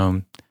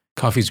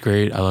 Coffee's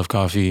great. I love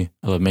coffee.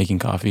 I love making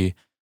coffee,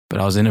 but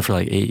I was in it for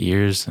like 8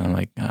 years. And I'm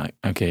like,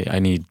 okay,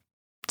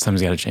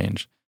 something's got to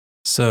change.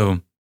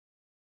 So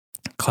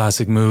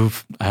classic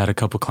move. I had a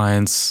couple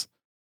clients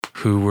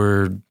who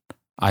were,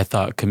 I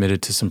thought,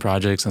 committed to some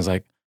projects. I was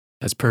like,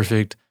 that's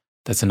perfect.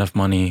 That's enough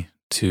money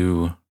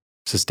to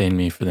sustain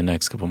me for the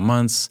next couple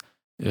months.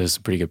 It was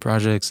some pretty good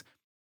projects.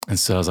 And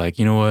so I was like,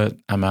 you know what?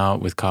 I'm out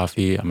with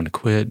coffee. I'm going to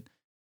quit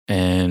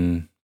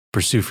and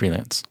pursue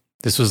freelance.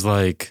 This was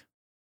like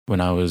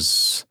when I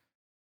was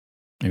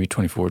maybe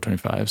 24,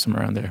 25,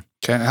 somewhere around there.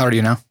 Okay. How old are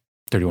you now?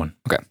 31.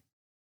 Okay.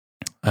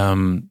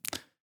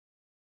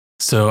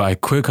 So I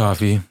quit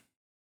coffee,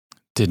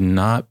 did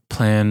not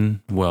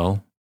plan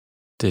well,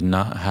 did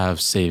not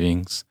have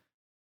savings,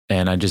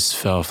 and I just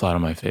fell flat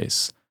on my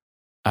face.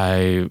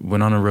 I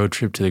went on a road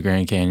trip to the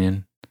Grand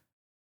Canyon,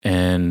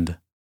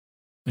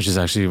 which is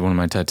actually one of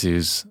my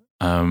tattoos.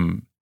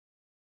 And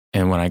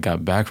when I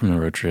got back from the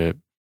road trip,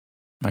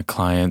 my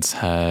clients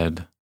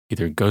had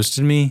either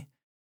ghosted me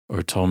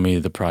or told me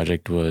the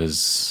project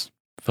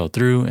fell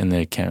through and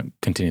they can't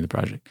continue the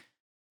project.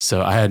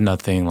 So I had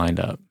nothing lined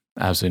up,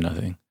 absolutely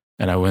nothing.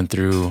 And I went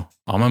through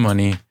all my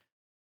money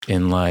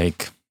in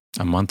like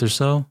a month or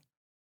so.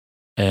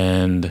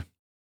 And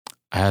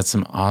I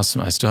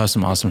still have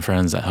some awesome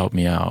friends that helped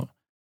me out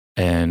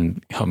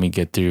and helped me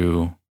get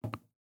through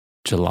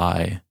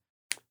July.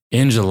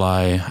 in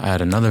July, I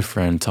had another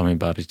friend tell me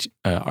about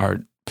an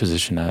art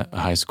position at a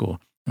high school.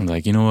 I'm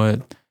like, you know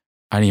what?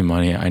 I need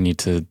money. I need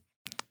to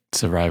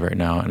survive right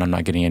now, and I'm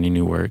not getting any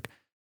new work.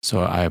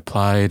 So I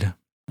applied,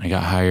 I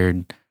got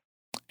hired,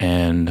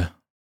 and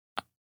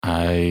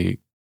I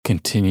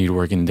continued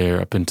working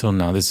there up until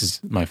now. This is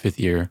my 5th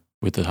year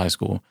with the high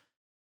school.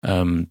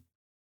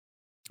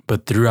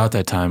 But throughout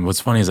that time,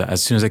 what's funny is that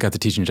as soon as I got the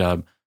teaching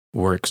job,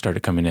 work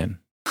started coming in,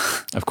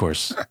 of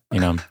course,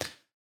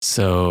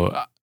 So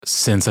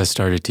since I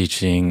started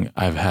teaching,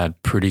 I've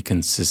had pretty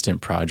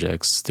consistent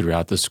projects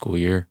throughout the school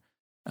year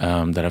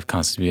that I've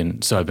constantly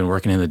been. So I've been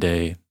working in the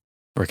day,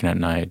 working at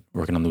night,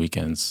 working on the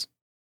weekends.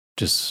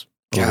 Just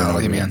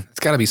golly, man, it's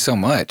got to be so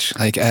much.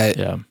 Like,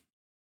 I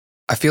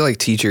feel like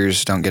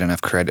teachers don't get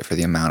enough credit for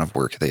the amount of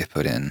work they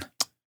put in,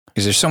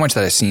 because there's so much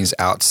that I've seen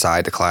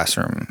outside the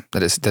classroom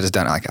that is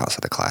done like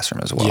outside the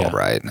classroom as well,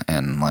 right?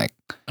 And like,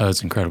 oh,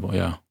 it's incredible.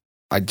 Yeah,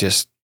 I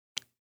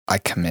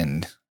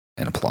commend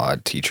and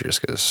applaud teachers,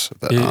 because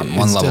on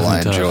one level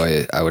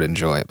I would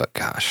enjoy it, but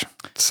gosh,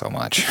 it's so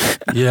much.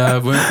 Yeah,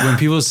 when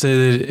people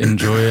say they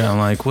enjoy it, I'm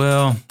like,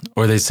 well,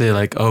 or they say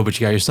like, oh, but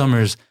you got your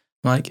summers.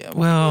 I'm like,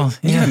 well,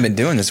 you haven't been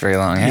doing this very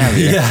long, have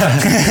you?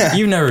 Yeah,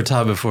 you've never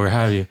taught before,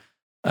 have you?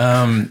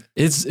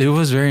 It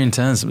was very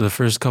intense. The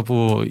first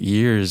couple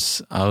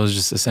years, I was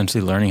just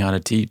essentially learning how to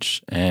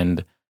teach,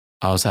 and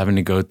I was having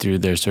to go through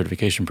their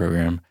certification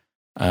program.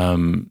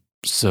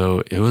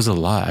 So it was a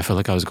lot. I felt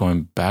like I was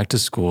going back to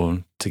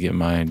school to get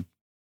my,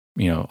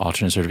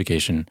 alternate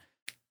certification.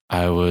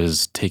 I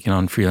was taking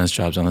on freelance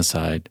jobs on the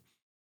side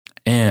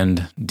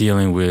and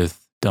dealing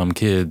with dumb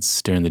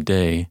kids during the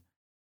day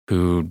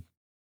who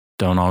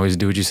don't always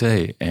do what you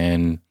say,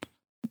 and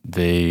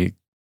they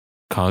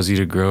cause you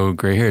to grow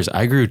gray hairs.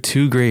 I grew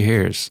 2 gray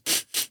hairs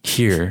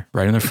here,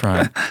 right in the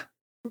front,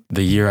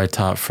 the year I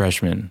taught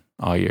freshmen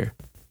all year.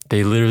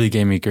 They literally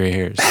gave me gray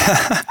hairs.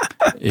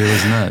 It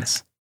was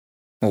nuts.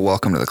 Well,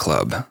 welcome to the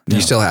club. Do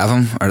you still have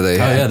them? Are they?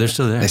 Oh yeah, they're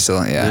still there. They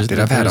still, yeah. Dude,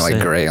 I've had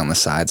like gray on the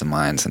sides of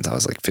mine since I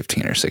was like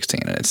 15 or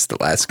 16, and it's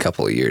the last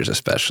couple of years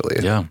especially.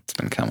 Yeah, it's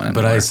been coming.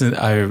 But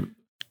I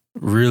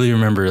really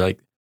remember, like,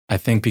 I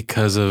think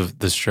because of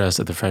the stress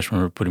that the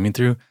freshmen were putting me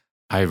through,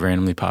 I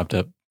randomly popped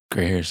up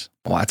gray hairs.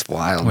 Well, that's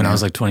wild. When I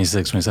was like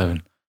 26,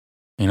 27,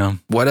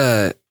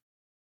 What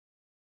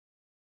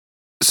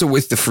so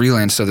with the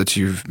freelance stuff that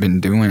you've been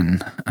doing,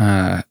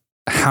 how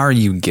are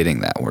you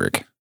getting that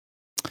work?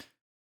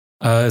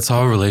 It's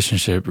all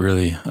relationship,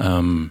 really.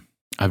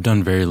 I've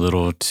done very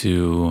little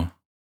to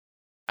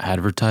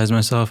advertise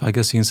myself, I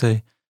guess you can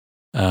say.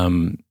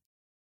 And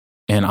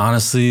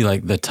honestly,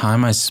 like, the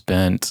time I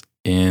spent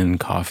in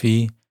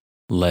coffee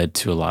led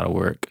to a lot of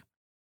work,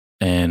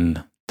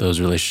 and those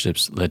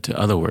relationships led to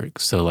other work.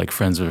 So like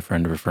friends of a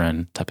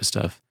friend type of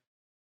stuff.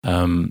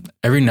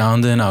 Every now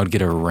and then I would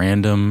get a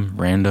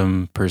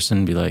random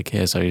person be like,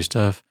 hey, I saw your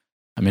stuff.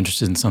 I'm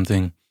interested in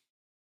something.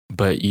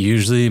 But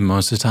usually,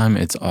 most of the time,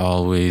 it's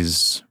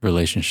always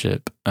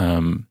relationship,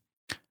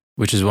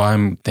 which is why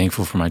I'm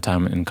thankful for my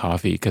time in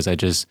coffee, because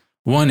it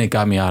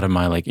got me out of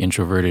my like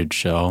introverted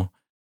shell,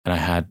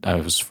 and I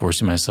was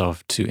forcing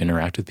myself to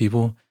interact with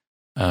people.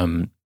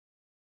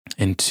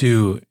 And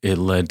 2, it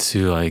led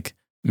to like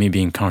me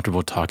being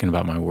comfortable talking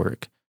about my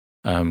work.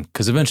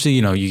 Because eventually,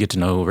 you get to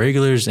know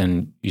regulars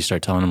and you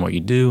start telling them what you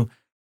do,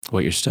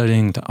 what you're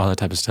studying, all that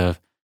type of stuff.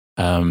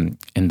 And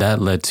that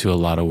led to a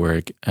lot of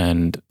work.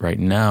 And right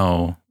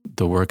now,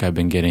 the work I've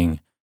been getting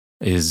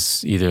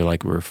is either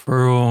like a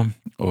referral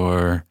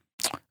or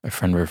a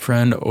friend of a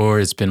friend, or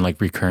it's been like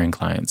recurring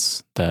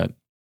clients that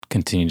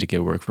continue to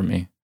get work from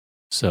me.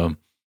 So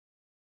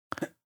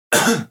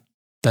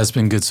that's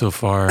been good so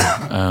far.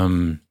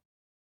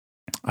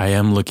 I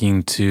am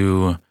looking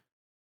to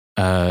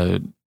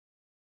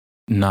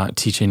not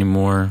teach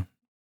anymore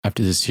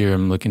after this year.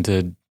 I'm looking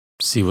to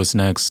see what's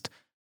next.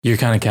 You're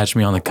kind of catching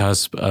me on the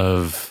cusp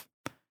of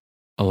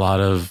a lot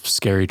of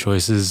scary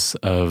choices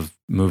of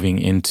moving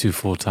into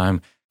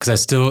full-time.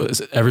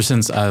 Because ever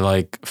since I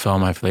like fell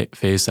on my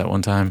face at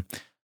one time,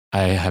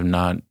 I have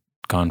not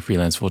gone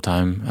freelance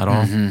full-time at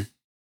all.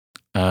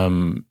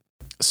 Mm-hmm.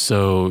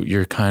 So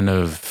you're kind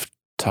of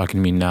talking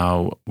to me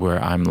now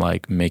where I'm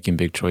like making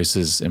big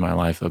choices in my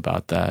life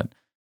about that.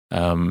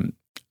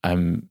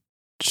 I'm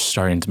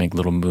starting to make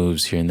little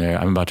moves here and there.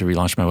 I'm about to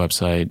relaunch my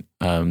website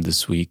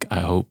this week,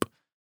 I hope.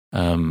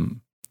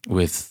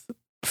 With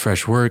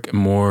fresh work,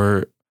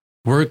 more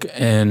work,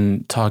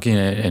 and talking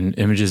and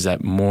images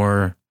that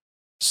more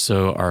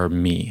so are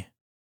me.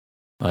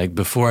 Like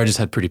before, I just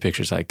had pretty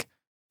pictures. Like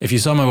if you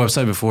saw my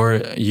website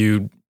before,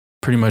 you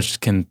pretty much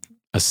can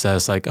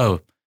assess like,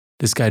 oh,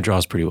 this guy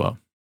draws pretty well.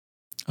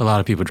 A lot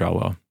of people draw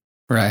well.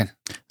 Right.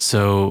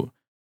 So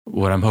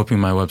what I'm hoping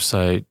my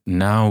website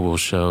now will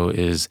show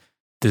is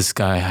this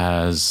guy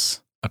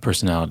has a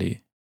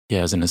personality. He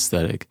has an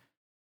aesthetic.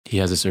 He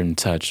has a certain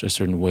touch, a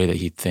certain way that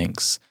he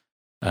thinks,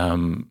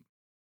 and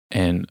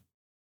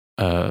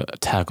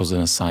tackles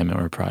an assignment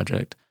or a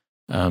project.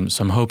 So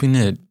I'm hoping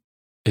it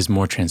is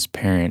more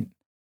transparent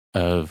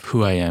of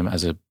who I am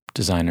as a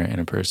designer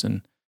and a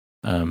person.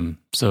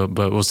 But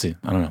we'll see.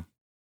 I don't know.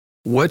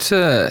 What's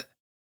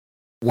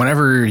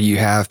whenever you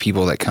have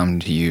people that come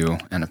to you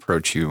and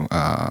approach you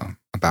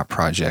about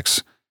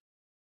projects,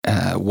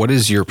 what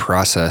is your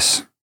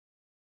process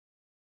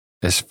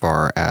as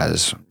far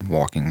as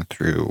walking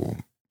through,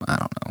 I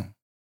don't know,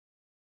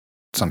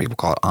 some people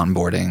call it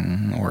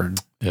onboarding or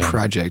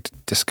project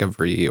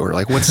discovery, or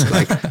like what's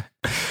like,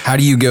 how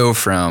do you go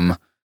from,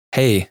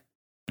 hey,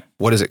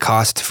 what does it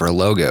cost for a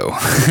logo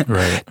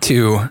right.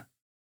 to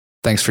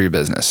thanks for your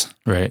business?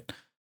 Right.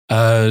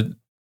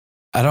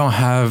 I don't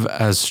have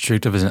as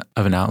strict of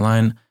an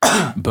outline,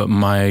 but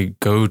my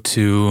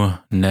go-to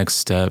next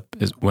step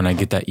is when I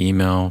get that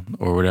email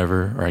or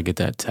whatever, or I get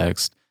that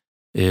text,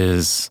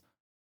 is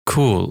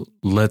cool,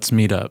 let's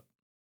meet up.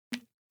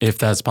 If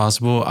that's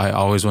possible, I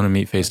always want to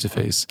meet face to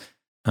face.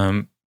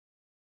 You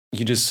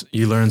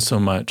learn so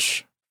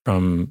much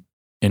from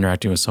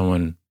interacting with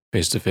someone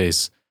face to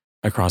face,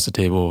 across the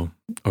table,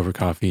 over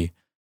coffee.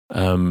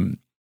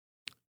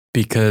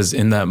 Because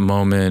in that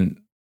moment,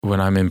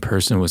 when I'm in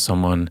person with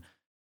someone,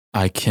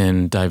 I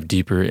can dive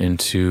deeper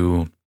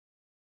into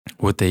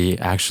what they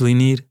actually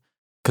need.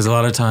 Because a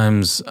lot of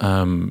times,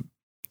 and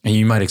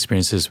you might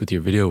experience this with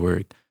your video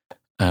work,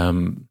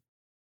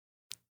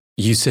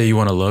 you say you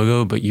want a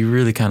logo, but you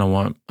really kind of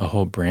want a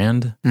whole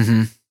brand.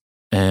 Mm-hmm.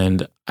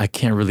 And I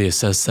can't really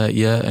assess that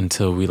yet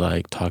until we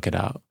like talk it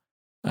out.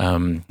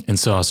 And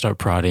so I'll start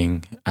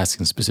prodding,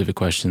 asking specific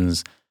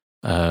questions.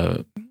 Who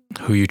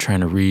are you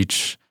trying to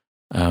reach?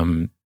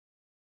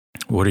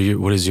 What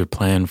is your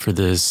plan for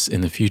this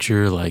in the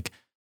future? Like,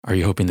 are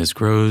you hoping this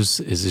grows?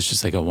 Is this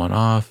just like a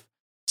one-off?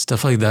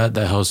 Stuff like that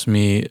helps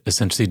me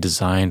essentially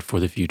design for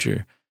the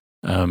future.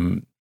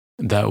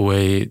 That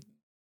way,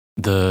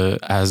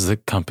 as the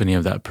company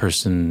of that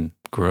person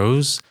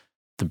grows,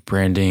 the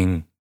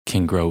branding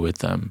can grow with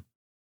them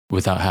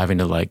without having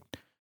to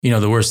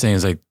the worst thing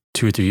is like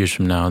 2 or 3 years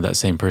from now, that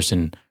same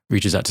person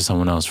reaches out to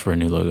someone else for a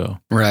new logo.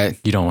 Right.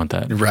 You don't want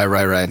that.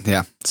 Right.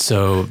 Yeah.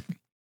 So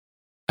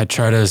I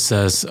try to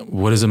assess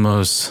what is the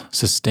most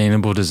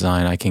sustainable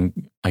design I can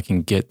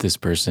get this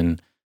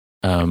person.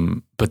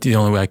 But the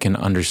only way I can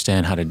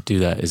understand how to do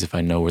that is if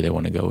I know where they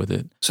want to go with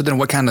it. So then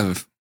what kinds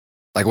of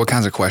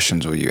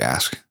questions will you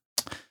ask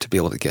to be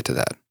able to get to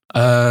that?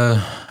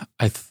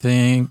 I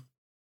think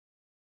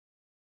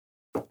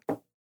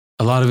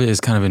a lot of it is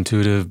kind of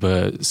intuitive,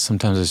 but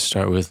sometimes I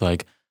start with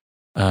like,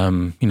 tell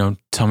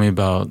me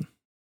about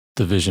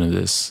the vision of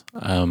this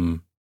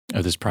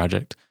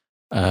project.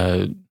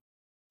 Who's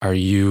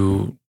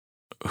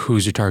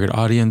your target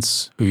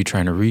audience? Who are you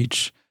trying to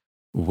reach?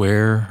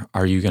 Where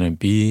are you going to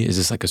be? Is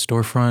this like a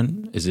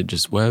storefront? Is it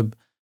just web?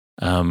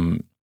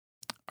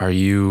 Are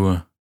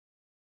you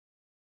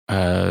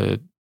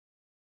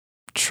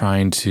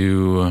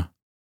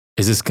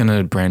is this going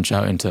to branch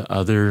out into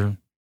other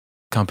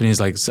companies?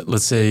 Like,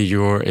 let's say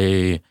you're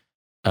a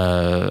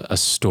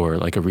store,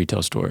 like a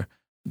retail store.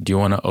 Do you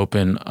want to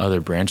open other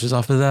branches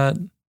off of that?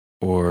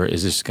 Or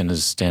is this going to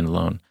stand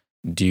alone?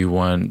 Do you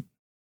want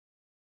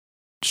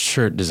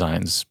shirt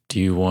designs?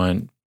 Do you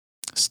want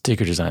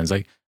sticker designs?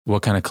 Like,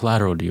 what kind of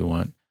collateral do you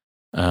want?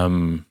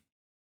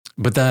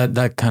 But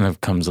that kind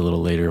of comes a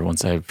little later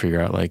once I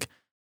figure out, like,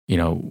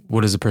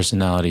 what is the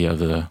personality of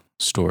the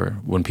store?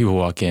 When people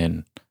walk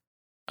in,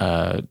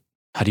 how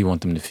do you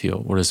want them to feel?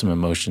 What are some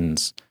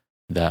emotions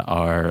that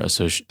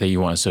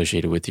you want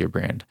associated with your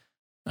brand?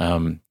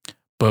 But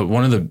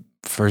one of the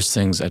first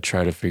things I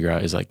try to figure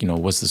out is like,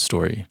 what's the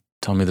story?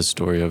 Tell me the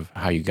story of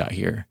how you got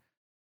here.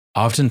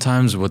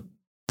 Oftentimes what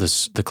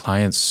the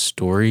client's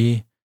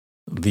story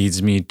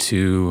leads me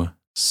to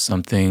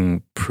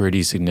something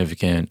pretty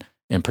significant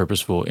and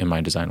purposeful in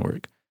my design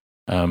work.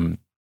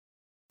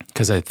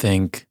 Because I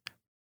think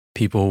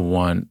people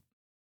want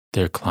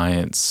their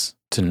clients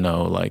to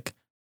know, like,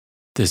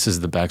 this is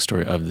the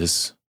backstory of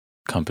this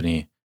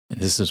company and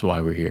this is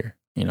why we're here,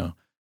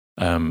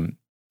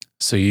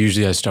 So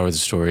usually I start with the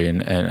story,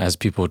 and as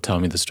people tell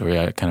me the story,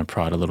 I kind of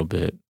prod a little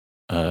bit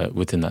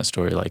within that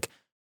story. Like,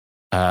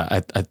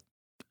 I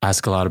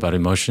ask a lot about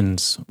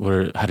emotions.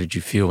 How did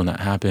you feel when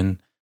that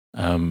happened?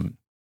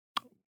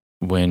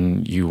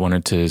 When you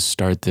wanted to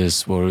start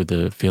this, what were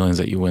the feelings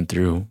that you went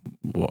through?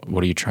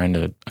 What are you trying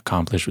to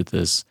accomplish with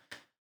this?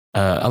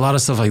 A lot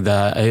of stuff like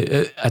that.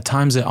 At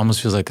times it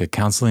almost feels like a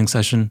counseling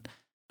session,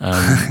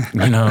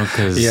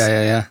 because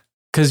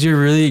because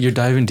you're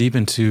diving deep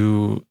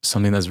into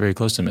something that's very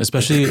close to them,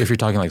 especially if you're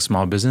talking like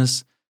small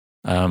business,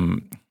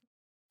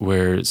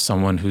 where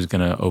someone who's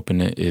going to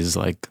open it is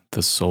like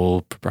the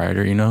sole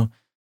proprietor,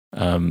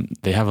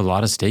 they have a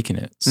lot of stake in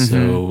it. Mm-hmm.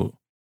 So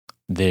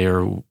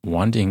they're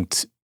wanting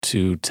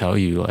to tell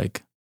you,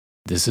 like,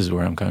 this is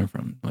where I'm coming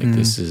from. Like,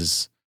 this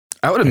is...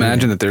 I would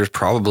imagine that there's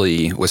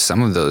probably, with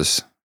some of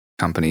those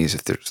companies,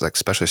 if there's like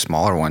especially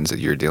smaller ones that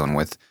you're dealing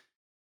with,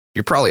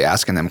 you're probably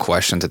asking them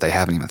questions that they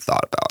haven't even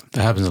thought about.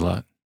 That happens a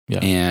lot. Yeah.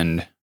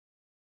 And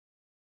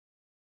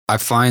I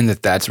find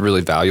that that's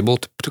really valuable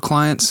to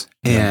clients.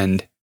 Yeah.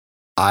 And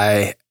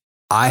I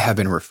have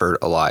been referred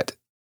a lot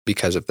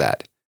because of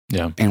that.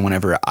 Yeah. And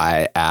whenever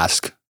I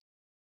ask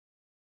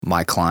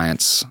my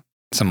clients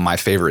some of my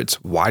favorites.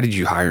 Why did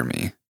you hire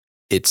me?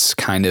 It's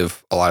kind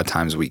of a lot of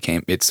times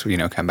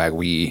come back.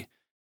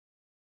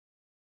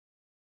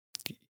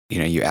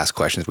 You ask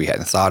questions we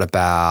hadn't thought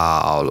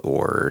about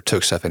or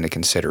took stuff into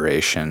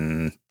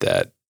consideration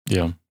that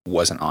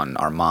wasn't on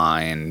our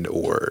mind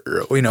or,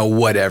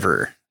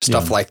 whatever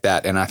stuff like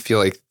that. And I feel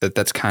like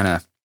that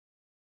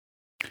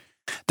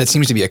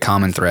seems to be a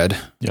common thread.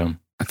 Yeah.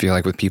 I feel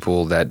like with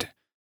people that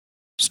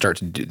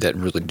that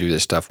really do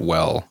this stuff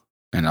well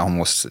and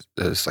almost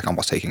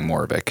taking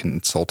more of a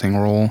consulting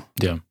role.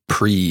 Yeah.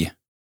 Pre-design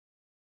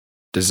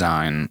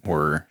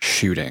or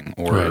shooting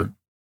or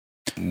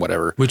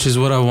whatever. Which is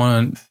what I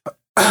want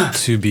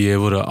to be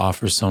able to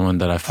offer someone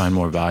that I find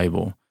more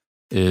valuable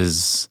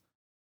is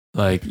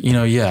like,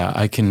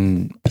 I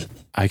can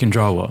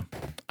draw well.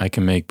 I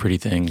can make pretty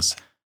things.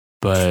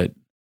 But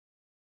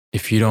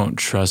if you don't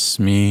trust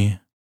me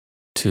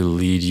to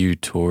lead you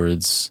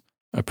towards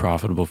a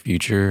profitable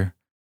future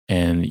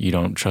and you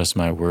don't trust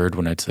my word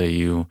when I tell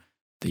you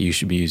that you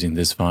should be using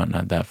this font,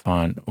 not that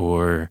font,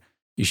 or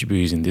you should be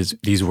using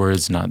these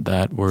words, not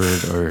that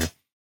word, or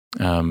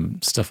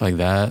stuff like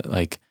that,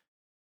 like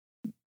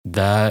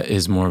that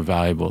is more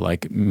valuable.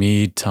 Like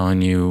me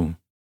telling you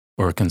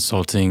or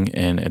consulting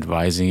and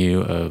advising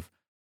you of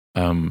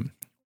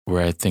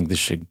where I think this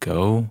should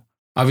go,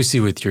 obviously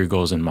with your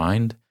goals in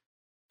mind.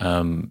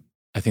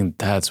 I think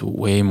that's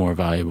way more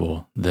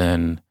valuable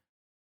than,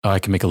 I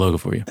can make a logo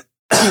for you.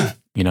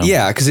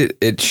 Yeah, because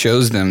it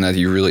shows them that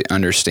you really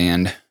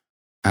understand,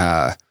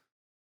 that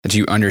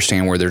you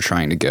understand where they're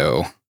trying to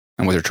go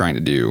and what they're trying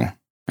to do,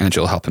 and that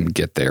you'll help them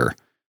get there.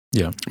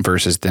 Yeah.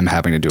 Versus them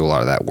having to do a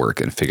lot of that work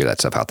and figure that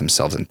stuff out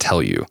themselves and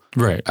tell you.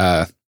 Right.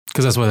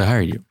 Because that's why they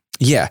hired you.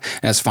 Yeah.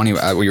 And it's funny,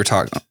 we were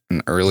talking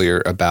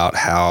earlier about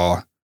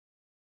how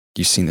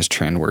you've seen this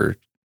trend where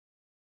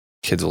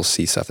kids will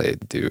see stuff they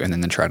do and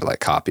then they try to like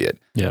copy it.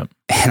 Yeah.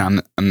 And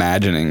I'm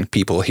imagining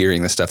people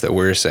hearing the stuff that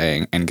we're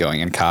saying and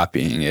going and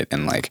copying it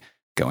and like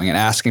going and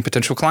asking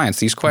potential clients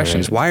these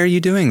questions. Right. Why are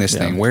you doing this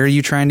thing? Where are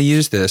you trying to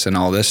use this and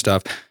all this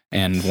stuff?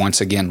 And once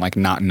again, like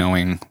not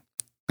knowing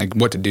like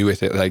what to do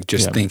with it, like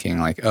just thinking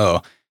like,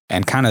 oh,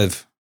 and kind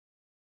of,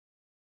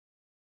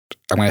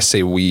 I'm going to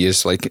say we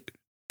is like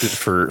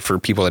for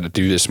people that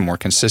do this more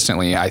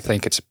consistently, I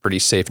think it's a pretty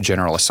safe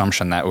general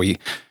assumption that we're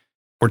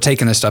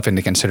taking this stuff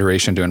into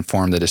consideration to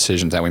inform the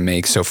decisions that we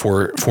make. So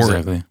for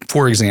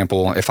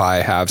example, if I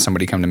have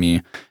somebody come to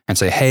me and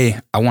say, hey,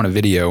 I want a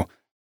video,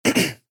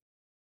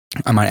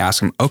 I might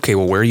ask them, okay,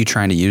 well, where are you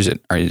trying to use it?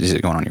 Is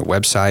it going on your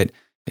website?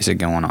 Is it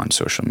going on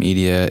social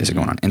media? Is it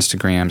going on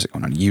Instagram? Is it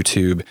going on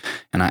YouTube?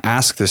 And I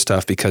ask this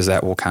stuff because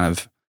that will kind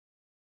of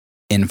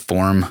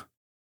inform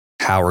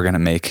how we're going to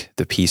make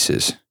the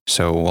pieces.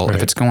 So,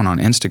 if it's going on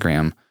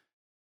Instagram,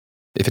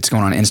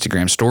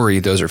 story,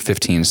 those are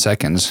 15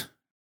 seconds,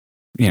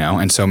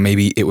 and so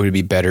maybe it would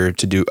be better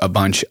to do a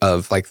bunch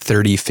of like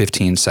 30,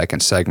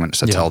 15-second segments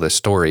to tell this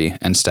story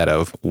instead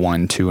of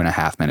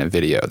 2.5 minute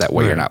video. That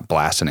way you're not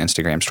blasting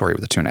Instagram story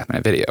with a 2.5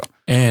 minute video.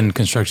 And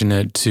constructing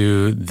it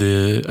to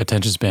the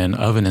attention span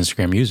of an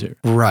Instagram user.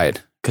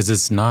 Right. Because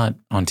it's not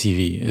on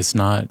TV. It's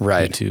not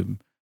YouTube.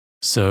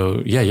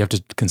 So you have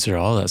to consider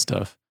all that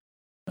stuff.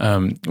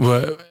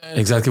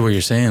 Exactly what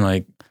you're saying,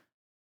 like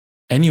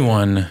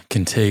anyone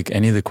can take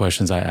any of the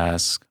questions I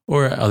ask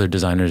or other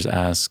designers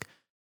ask.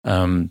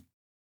 I've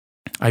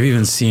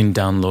even seen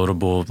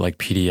downloadable like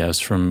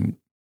PDFs from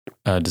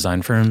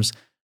design firms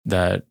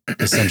that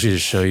essentially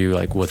just show you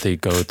like what they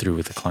go through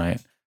with the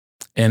client.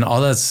 And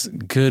all that's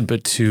good,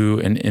 but to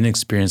an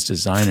inexperienced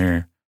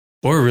designer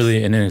or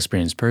really an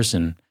inexperienced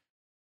person,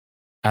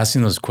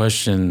 asking those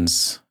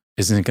questions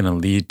isn't going to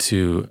lead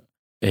to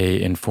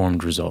a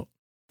informed result.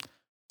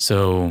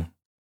 So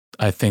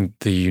I think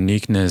the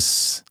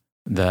uniqueness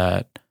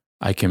that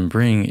I can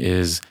bring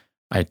is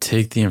I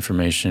take the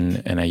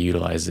information and I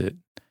utilize it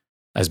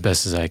as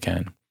best as I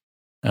can.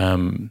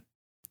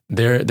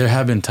 There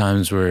have been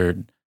times where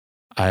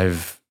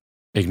I've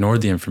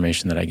ignored the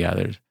information that I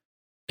gathered,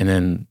 and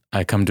then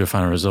I come to a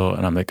final result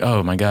and I'm like,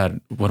 oh my God,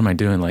 what am I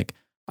doing? Like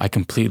I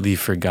completely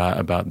forgot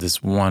about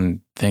this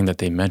one thing that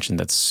they mentioned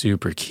that's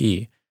super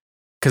key.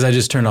 Because I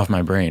just turned off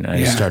my brain and I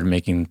just started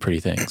making pretty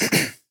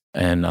things.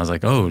 And I was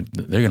like, oh,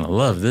 they're going to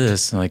love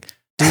this. I'm like,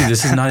 dude,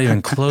 this is not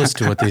even close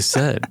to what they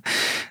said.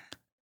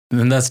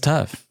 And that's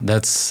tough.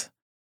 That's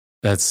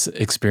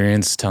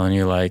experience telling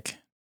you like,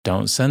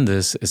 don't send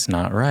this. It's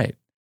not right.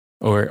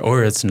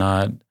 Or it's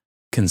not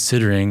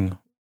considering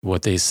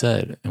what they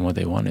said and what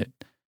they wanted.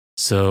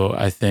 So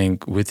I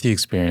think with the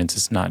experience,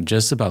 it's not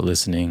just about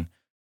listening,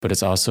 but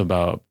it's also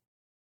about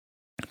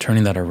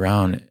turning that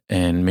around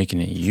and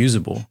making it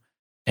usable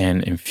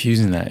and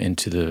infusing that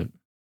into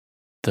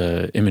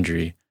the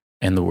imagery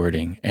and the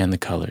wording and the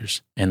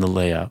colors and the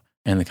layout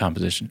and the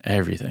composition,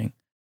 everything.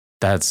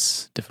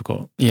 That's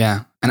difficult.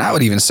 Yeah. And I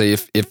would even say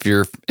if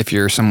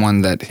you're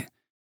someone that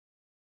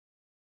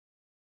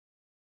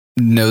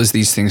knows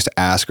these things to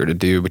ask or to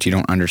do, but you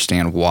don't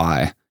understand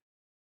why,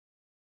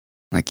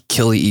 like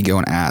kill the ego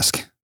and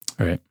ask.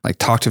 Right. Like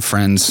talk to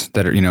friends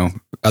that are,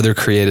 other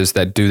creatives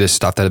that do this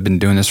stuff that have been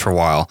doing this for a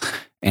while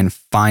and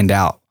find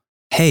out,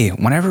 hey,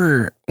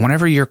 whenever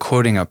you're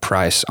quoting a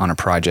price on a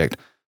project,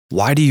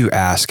 why do you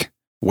ask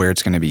where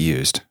it's going to be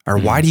used? Or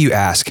why do you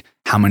ask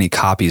how many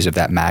copies of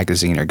that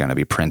magazine are going to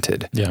be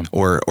printed? Yeah.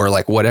 Or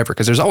like whatever,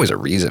 because there's always a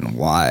reason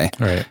why.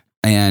 Right.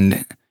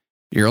 And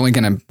you're only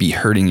going to be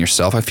hurting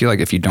yourself, I feel like,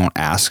 if you don't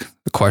ask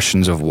the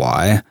questions of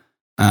why.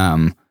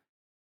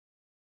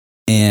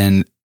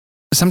 And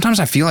sometimes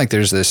I feel like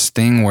there's this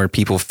thing where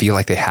people feel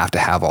like they have to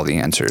have all the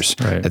answers,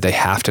 Right. that they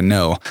have to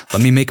know.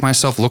 Let me make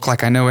myself look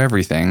like I know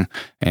everything,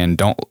 and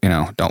don't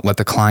let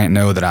the client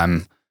know that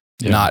I'm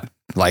not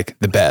like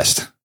the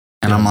best.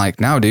 And I'm like,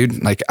 no,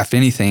 dude, like if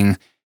anything,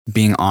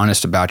 being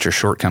honest about your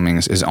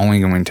shortcomings is only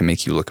going to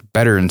make you look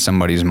better in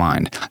somebody's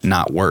mind,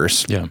 not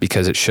worse,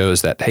 because it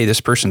shows that, hey,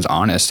 this person's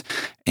honest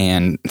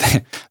and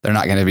they're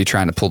not going to be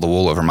trying to pull the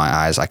wool over my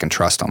eyes. I can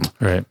trust them.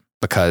 Right.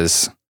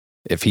 Because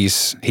if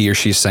he or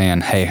she's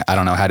saying, hey, I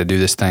don't know how to do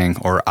this thing,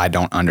 or I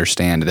don't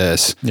understand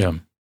this,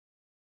 then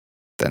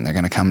they're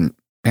going to come.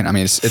 And I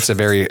mean, it's a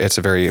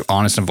very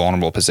honest and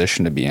vulnerable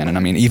position to be in. And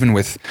I mean, even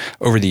with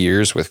over the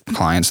years with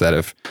clients that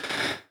have,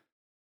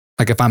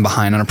 like if I'm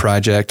behind on a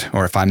project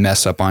or if I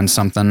mess up on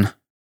something,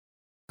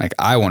 like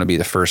I want to be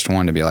the first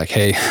one to be like,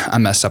 hey, I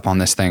messed up on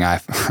this thing.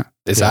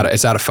 It's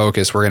out of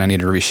focus. We're going to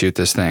need to reshoot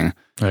this thing.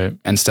 Right.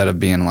 Instead of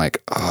being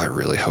like, oh, I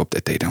really hope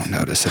that they don't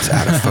notice it's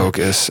out of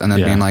focus. And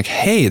then being like,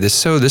 hey,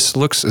 this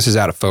is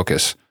out of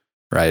focus.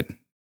 Right.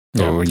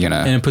 Yeah. So,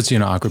 and it puts you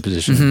in an awkward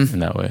position in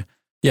that way.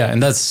 Yeah.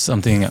 And that's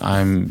something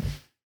I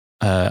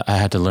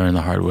had to learn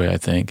the hard way, I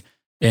think.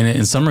 And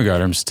in some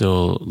regard, I'm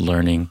still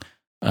learning.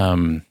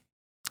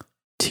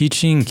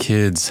 Teaching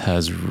kids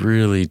has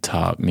really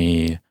taught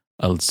me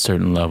a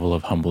certain level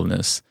of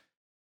humbleness,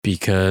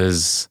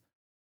 because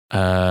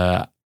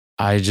I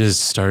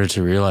just started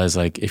to realize,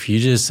 like, if you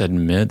just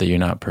admit that you're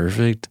not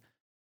perfect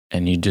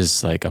and you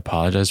just like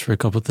apologize for a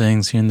couple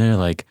things here and there,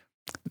 like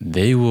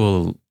they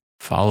will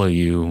follow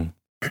you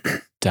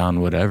down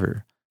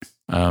whatever.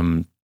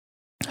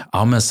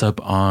 I'll mess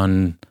up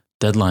on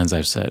deadlines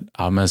I've set.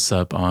 I'll mess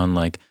up on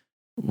like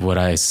what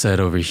I said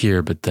over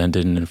here, but then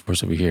didn't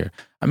enforce over here.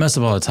 I mess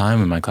up all the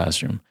time in my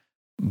classroom,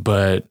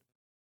 but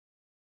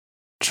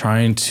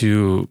trying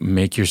to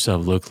make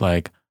yourself look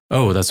like,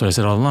 oh, that's what I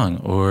said all along,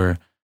 or,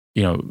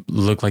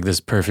 look like this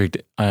perfect,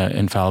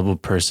 infallible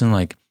person,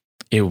 like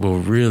it will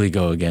really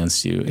go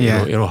against you.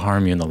 Yeah. It'll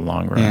harm you in the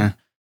long run. Yeah.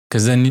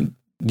 Cause then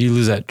you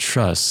lose that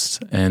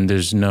trust, and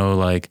there's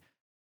no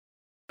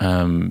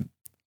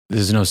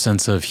there's no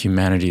sense of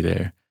humanity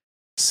there.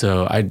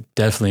 So I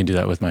definitely do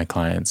that with my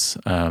clients,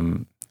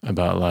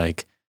 about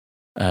like,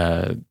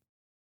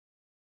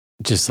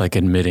 just like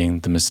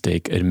admitting the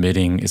mistake,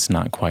 admitting it's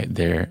not quite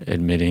there,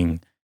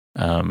 admitting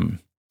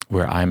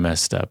where I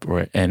messed up,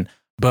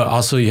 but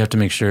also you have to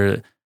make sure,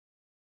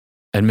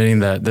 admitting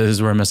that this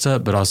is where I messed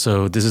up, but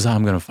also this is how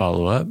I'm going to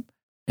follow up,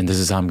 and this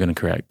is how I'm going to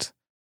correct.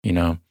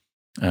 I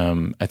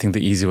think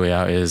the easy way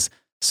out is,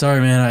 sorry,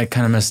 man, I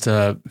kind of messed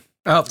up.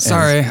 Oh,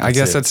 sorry. I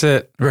guess that's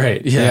it.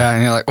 Right. Yeah. Yeah.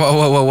 And you're like,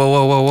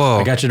 whoa.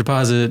 I got your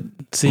deposit.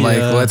 See ya. Like,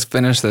 let's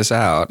finish this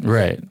out.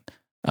 Right.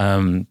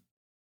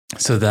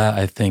 So that,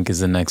 I think, is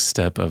the next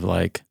step of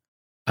like,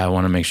 I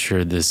want to make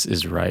sure this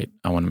is right.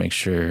 I want to make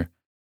sure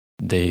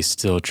they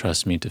still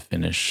trust me to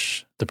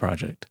finish the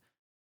project.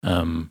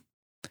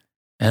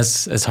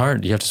 It's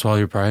hard. You have to swallow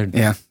your pride.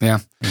 Yeah. Yeah.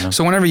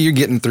 So whenever you're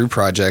getting through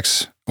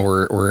projects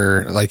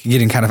or like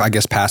getting kind of, I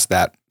guess, past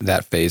that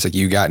phase, like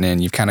you've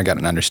kind of got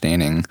an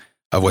understanding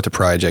of what the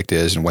project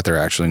is and what they're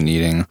actually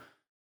needing.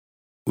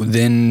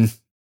 Then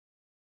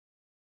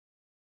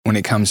when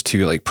it comes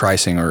to like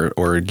pricing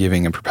or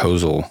giving a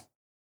proposal,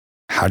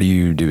 how do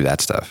you do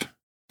that stuff?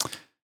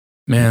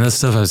 Man, that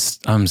stuff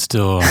I'm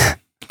still,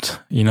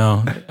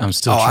 I'm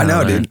still trying I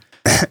know, to learn. Dude.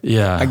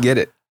 Yeah. I get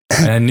it.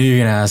 And I knew you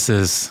were going to ask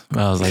this,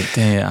 but I was like,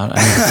 dang it, I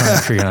need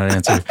to figure out an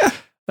answer.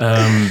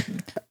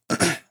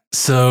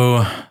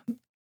 So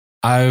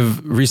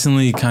I've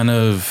recently kind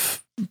of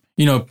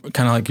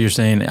like you're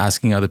saying,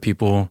 asking other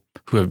people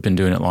who have been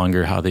doing it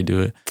longer how they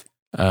do it.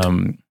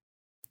 I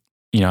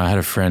had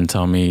a friend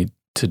tell me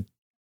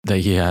that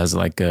he has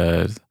like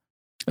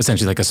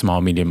essentially like a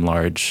small, medium,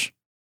 large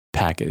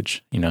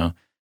package, I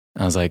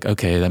was like,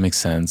 okay, that makes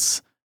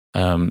sense.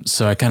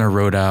 So I kind of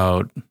wrote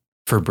out,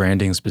 for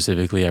branding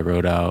specifically, I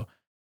wrote out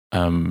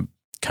kind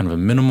of a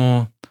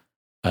minimal,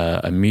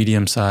 a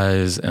medium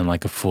size, and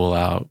like a full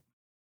out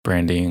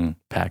branding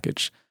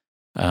package.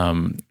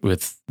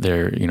 With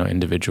their,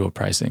 individual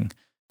pricing.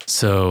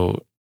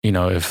 So,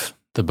 if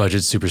the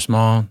budget's super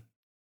small,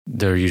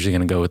 they're usually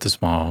going to go with the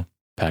small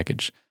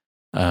package.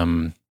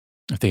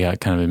 If they got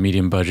kind of a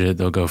medium budget,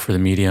 they'll go for the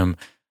medium.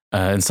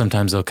 And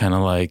sometimes they'll kind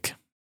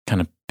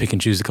of pick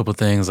and choose a couple of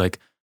things, like,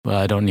 well,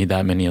 I don't need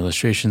that many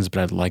illustrations,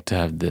 but I'd like to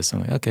have this.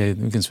 I'm like, okay,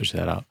 we can switch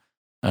that out.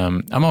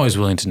 I'm always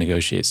willing to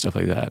negotiate stuff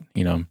like that,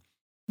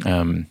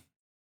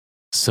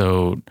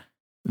 So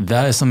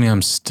that is something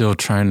I'm still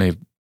trying to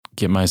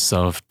get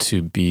myself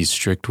to be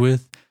strict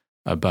with,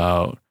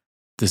 about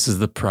this is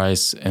the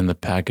price and the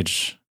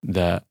package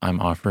that I'm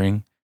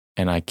offering,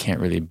 and I can't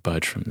really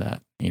budge from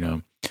that,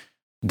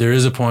 there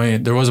was a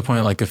point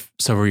like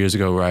several years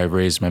ago where I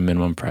raised my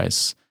minimum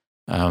price,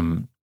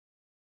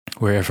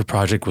 where if a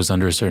project was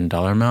under a certain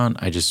dollar amount,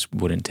 I just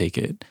wouldn't take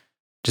it,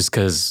 just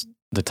because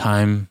the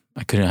time,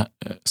 I couldn't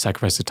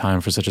sacrifice the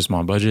time for such a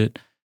small budget,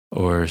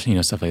 or,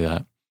 stuff like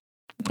that.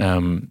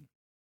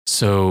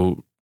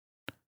 So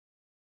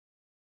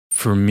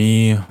for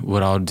me,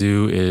 what I'll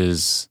do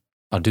is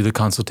I'll do the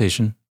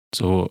consultation.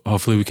 So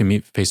hopefully we can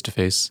meet face to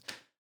face.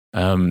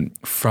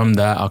 From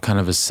that, I'll kind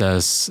of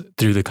assess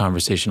through the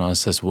conversation, I'll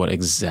assess what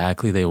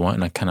exactly they want,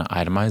 and I kind of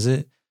itemize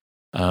it.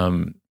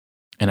 And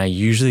I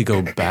usually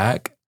go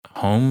back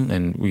home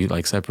and we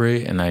like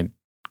separate, and I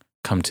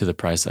come to the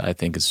price that I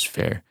think is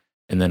fair.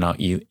 And then I'll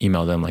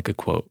email them like a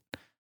quote,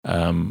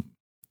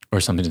 or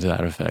something to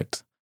that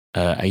effect.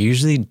 I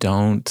usually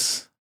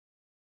don't,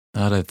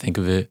 now that I think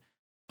of it,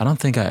 I don't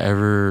think I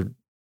ever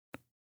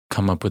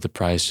come up with a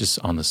price just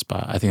on the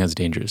spot. I think that's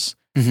dangerous.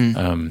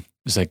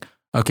 It's like,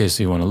 okay,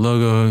 so you want a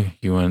logo,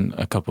 you want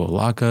a couple of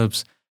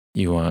lockups,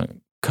 you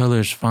want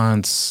colors,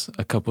 fonts,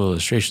 a couple of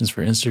illustrations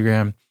for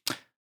Instagram.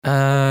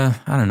 I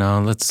don't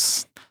know,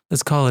 let's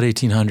call it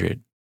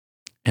 1,800.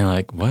 And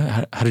like,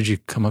 what? How did you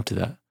come up to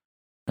that?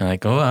 And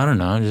like, oh, I don't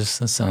know, just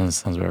that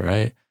sounds about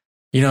right.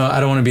 I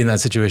don't want to be in that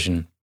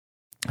situation.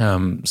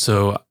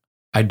 So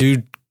I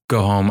do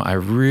go home. I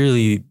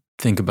really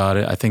think about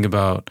it. I think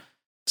about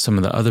some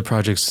of the other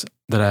projects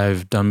that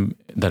I've done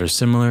that are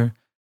similar.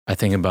 I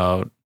think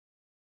about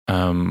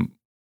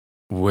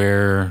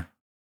where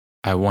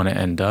I want to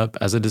end up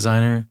as a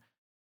designer,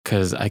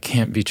 because I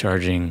can't be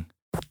charging,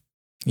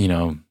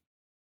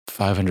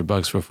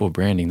 $500 for full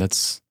branding.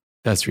 That's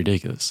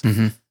ridiculous.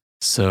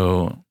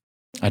 So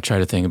I try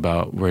to think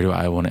about, where do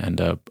I want to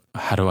end up?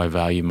 How do I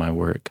value my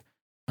work?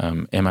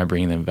 Am I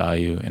bringing them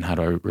value, and how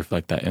do I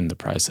reflect that in the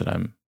price that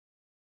I'm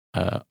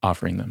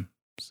offering them?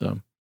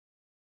 So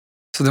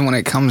then when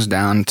it comes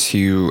down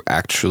to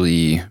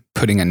actually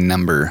putting a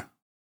number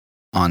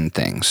on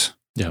things,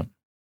 yeah,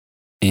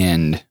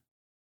 and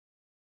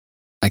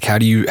like, how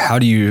do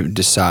you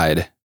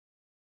decide?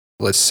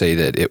 Let's say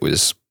that it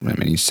was,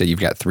 you say you've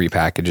got 3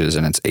 packages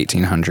and it's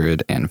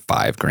 $1,800 and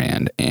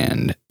 $5,000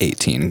 and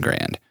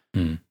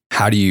 $18,000.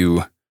 How do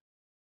you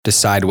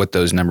decide what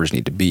those numbers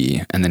need to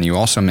be? And then you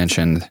also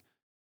mentioned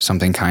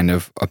something kind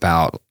of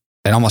about,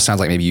 it almost sounds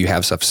like maybe you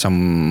have stuff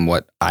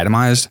somewhat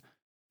itemized,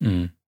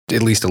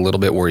 at least a little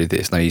bit, where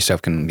this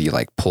stuff can be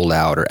like pulled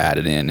out or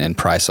added in and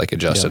price like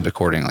adjusted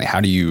accordingly.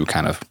 How do you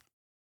kind of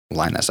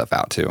line that stuff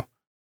out too?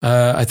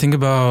 I think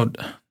about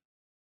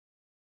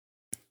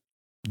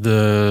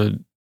the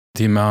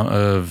amount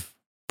of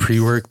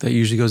pre-work that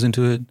usually goes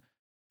into it.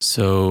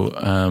 So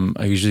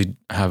I usually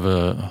have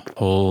a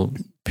whole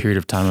period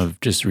of time of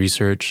just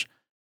research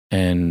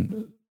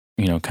and,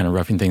 kind of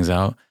roughing things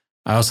out.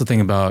 I also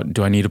think about,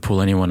 do I need to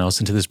pull anyone else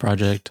into this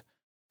project?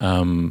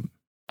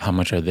 How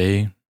much are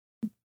they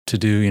to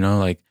do?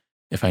 Like,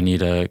 if I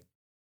need a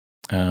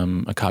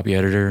copy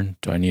editor,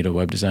 do I need a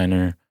web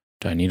designer?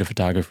 Do I need a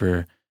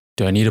photographer?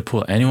 Do I need to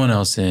pull anyone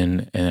else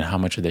in? And how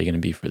much are they going to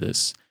be for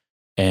this?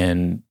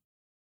 And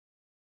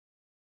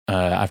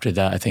after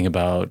that, I think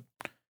about,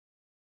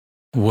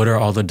 what are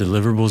all the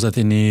deliverables that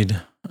they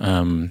need?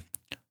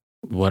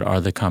 What are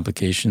the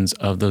complications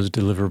of those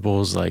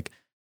deliverables? Like,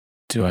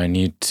 do I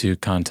need to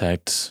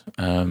contact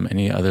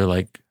any other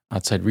like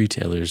outside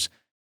retailers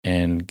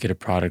and get a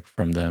product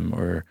from them,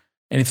 or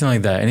anything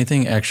like that?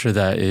 Anything extra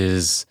that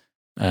is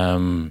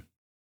going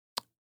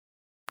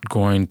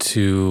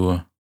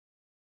to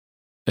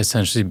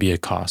essentially be a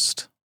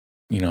cost,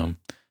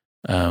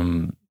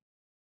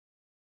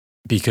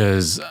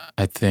 because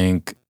I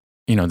think,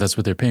 that's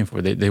what they're paying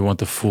for. They want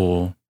the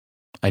full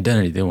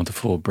identity. They want the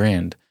full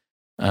brand.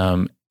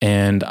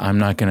 And I'm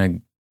not going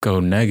to go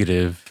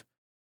negative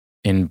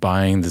in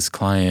buying this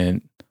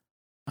client,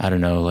 I don't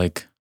know,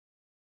 like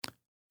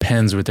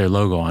pens with their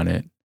logo on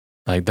it.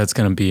 Like, that's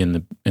going to be in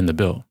the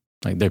bill.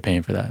 Like, they're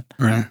paying for that.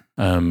 Right.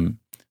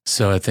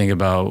 So I think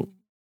about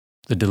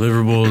the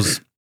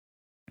deliverables,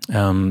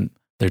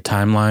 their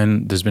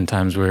timeline. There's been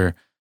times where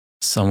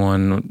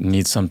someone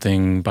needs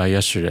something by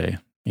yesterday,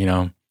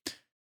 and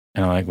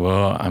I'm like,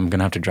 well, I'm going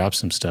to have to drop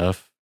some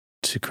stuff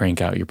to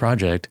crank out your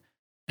project.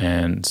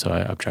 And so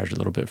I upcharge a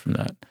little bit from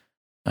that.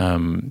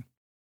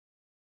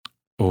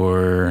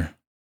 Or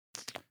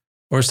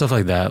stuff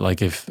like that.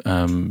 Like, if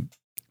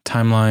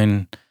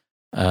timeline,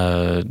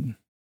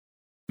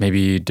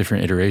 maybe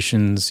different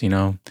iterations,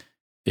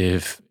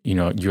 if,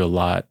 you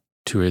allot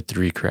 2 or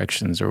 3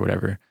 corrections or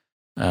whatever,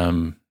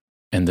 and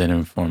then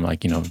inform like,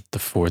 the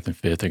 4th and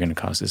 5th are going to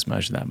cost this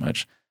much, that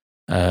much.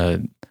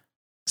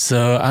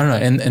 So I don't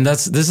know. And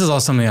this is all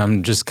something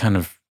I'm just kind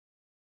of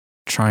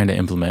trying to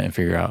implement and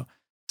figure out.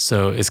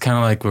 So it's kind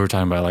of like what we're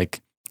talking about.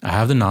 Like, I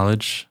have the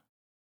knowledge,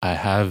 I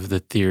have the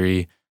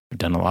theory, I've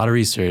done a lot of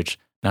research.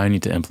 Now I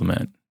need to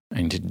implement.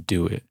 I need to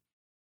do it.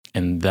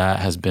 And that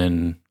has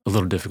been a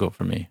little difficult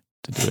for me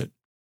to do it,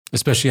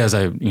 especially as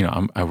I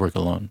work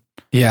alone.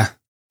 Yeah.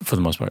 For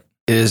the most part.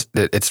 It is.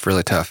 It's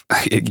really tough.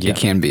 It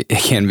can be. It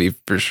can be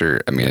for sure.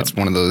 I mean, It's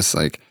one of those,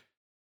 like,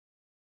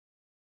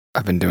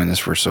 I've been doing this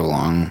for so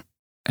long,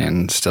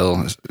 And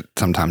still,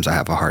 sometimes I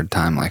have a hard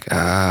time, like,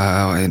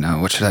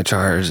 what should I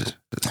charge? Is it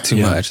too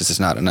much? Is this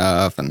not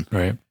enough? And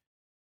right.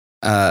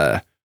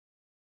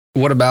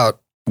 What about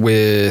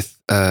with,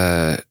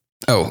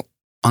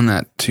 on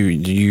that too,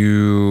 do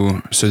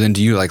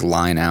you like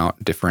line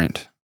out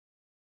different,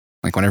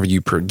 like whenever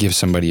you give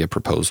somebody a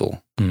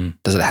proposal,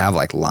 does it have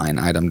like line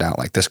itemed out,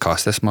 like this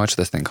costs this much,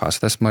 this thing costs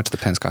this much, the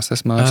pens cost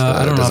this much,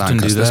 the design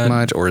costs this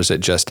much, or is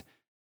it just,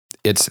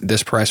 it's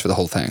this price for the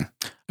whole thing?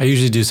 I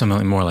usually do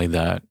something more like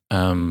that.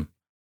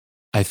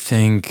 I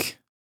think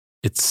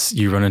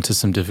you run into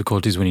some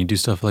difficulties when you do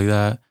stuff like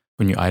that,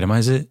 when you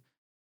itemize it.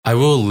 I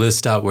will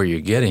list out where you're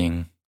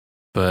getting,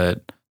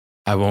 but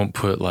I won't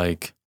put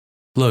like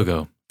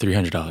logo,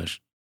 $300,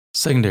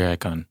 secondary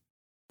icon,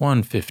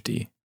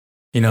 $150.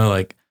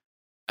 Like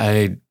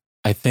I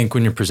think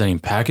when you're presenting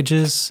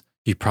packages,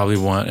 you probably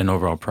want an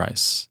overall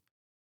price.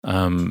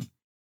 And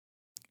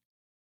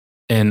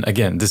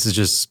again, this is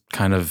just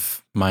kind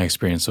of my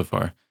experience so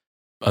far.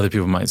 Other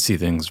people might see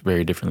things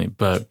very differently,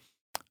 but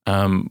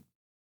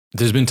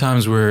there's been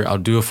times where I'll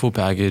do a full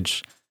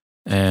package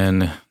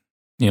and,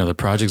 the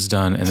project's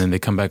done, and then they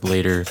come back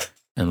later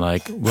and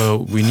like,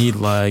 well, we need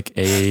like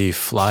a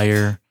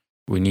flyer.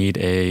 We need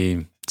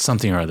a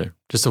something or other,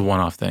 just a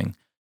one-off thing.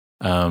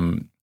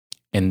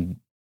 And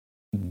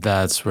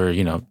that's where,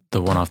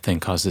 the one-off thing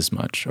costs this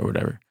much or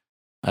whatever.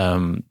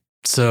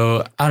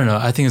 So I don't know.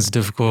 I think it's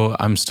difficult.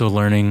 I'm still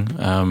learning.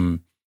 I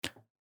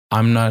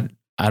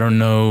don't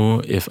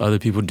know if other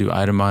people do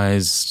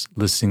itemized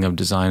listing of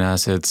design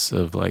assets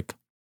of like,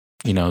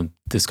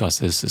 this costs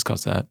this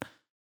costs that.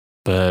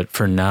 But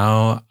for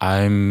now,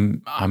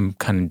 I'm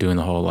kind of doing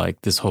the whole,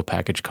 like, this whole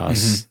package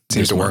costs.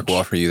 Seems to work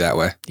well for you that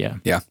way. Yeah.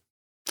 Yeah.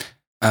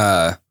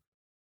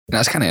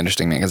 That's kind of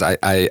interesting, man, because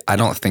I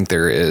don't think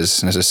there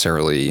is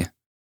necessarily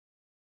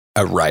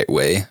a right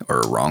way or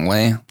a wrong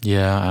way.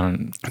 Yeah, I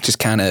don't. Just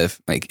kind of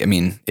like,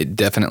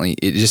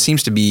 it just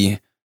seems to be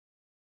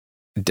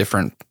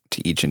different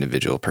to each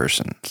individual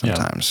person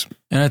sometimes. Yeah.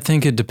 And I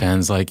think it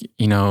depends. Like,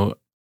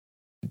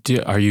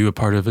 are you a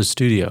part of a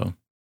studio?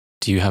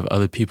 Do you have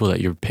other people that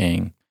you're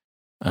paying?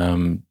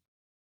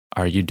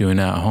 Are you doing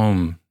it at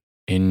home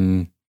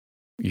in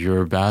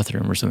your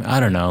bathroom or something?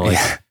 I don't know.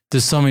 Like,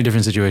 there's so many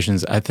different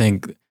situations. I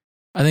think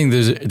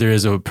there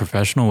is a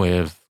professional way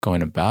of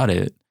going about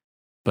it,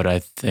 but I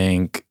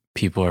think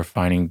people are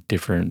finding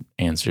different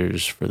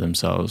answers for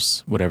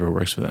themselves, whatever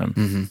works for them.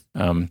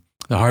 Mm-hmm.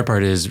 The hard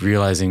part is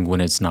realizing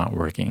when it's not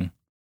working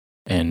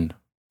and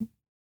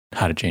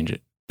how to change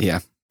it. Yeah.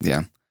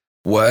 Yeah.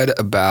 What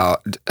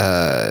about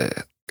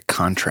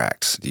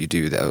contracts? Do you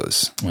do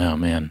those? Oh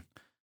man,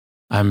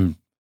 I'm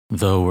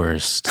the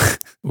worst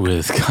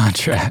with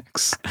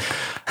contracts.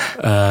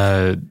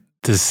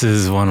 This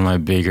is one of my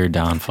bigger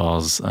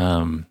downfalls,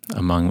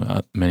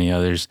 among many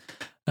others.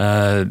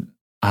 I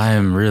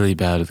am really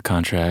bad with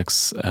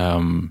contracts.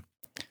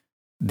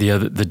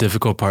 The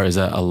difficult part is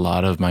that a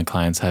lot of my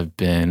clients have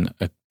been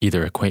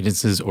either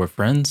acquaintances or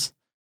friends.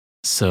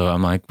 So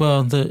I'm like,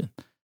 well,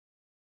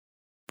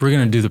 we're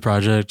going to do the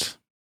project.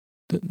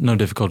 No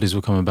difficulties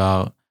will come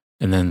about.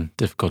 And then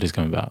difficulties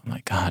come about. I'm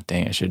like, God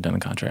dang, I should have done a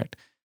contract.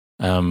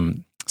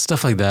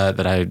 Stuff like that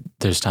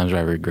there's times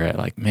where I regret,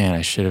 like, man,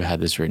 I should have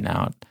had this written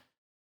out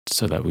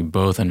so that we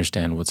both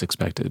understand what's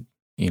expected.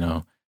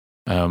 I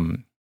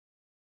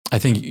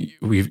think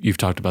you've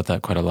talked about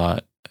that quite a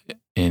lot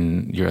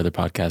in your other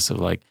podcasts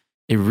of like,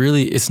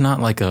 it's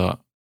not like I'm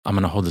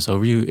going to hold this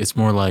over you. It's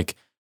more like,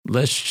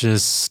 let's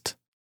just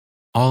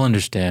all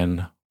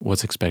understand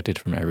what's expected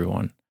from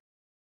everyone.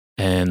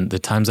 And the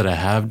times that I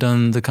have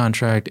done the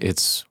contract,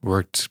 it's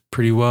worked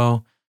pretty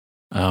well.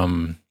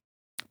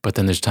 But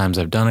then there's times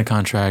I've done a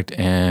contract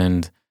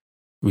and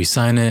we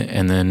sign it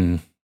and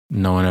then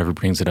no one ever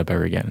brings it up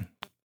ever again.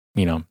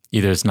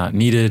 Either it's not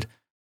needed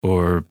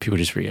or people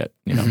just forget,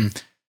 Mm-hmm.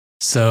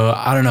 So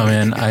I don't know,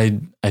 man.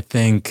 I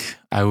think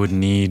I would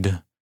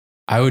need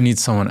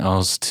someone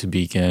else to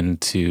begin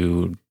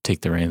to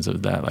take the reins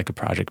of that, like a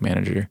project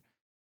manager,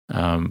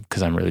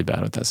 because I'm really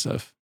bad with that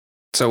stuff.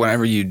 So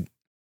whenever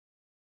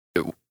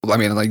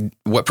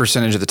what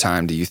percentage of the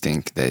time do you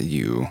think that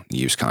you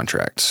use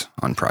contracts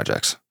on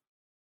projects?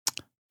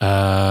 In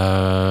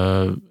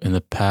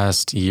the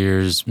past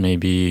years,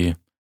 maybe,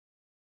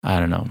 I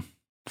don't know,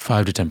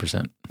 5 to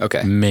 10%.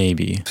 Okay.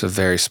 Maybe. It's a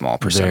very small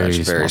percentage,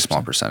 very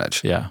small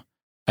percentage. Yeah.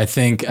 I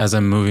think as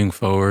I'm moving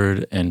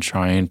forward and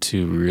trying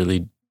to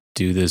really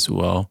do this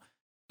well,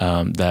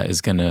 that is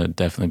going to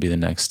definitely be the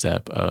next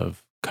step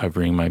of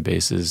covering my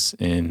bases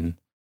in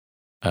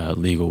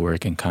legal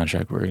work and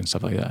contract work and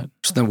stuff like that.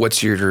 So then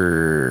what's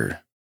your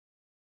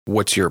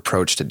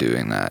approach to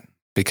doing that?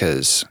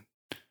 Because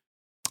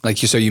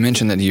you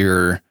mentioned that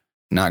you're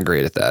not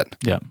great at that.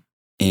 Yeah.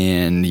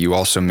 And you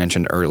also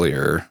mentioned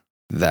earlier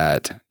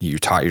that you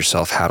taught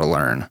yourself how to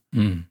learn.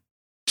 Mm.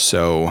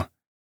 So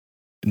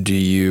do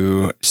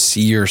you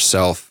see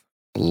yourself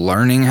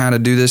learning how to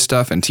do this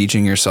stuff and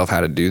teaching yourself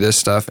how to do this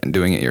stuff and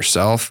doing it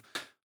yourself?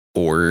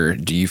 Or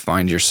do you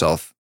find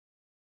yourself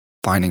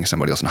finding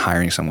somebody else and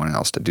hiring someone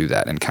else to do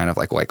that? And kind of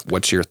like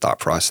what's your thought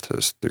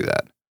process through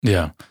that?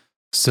 Yeah.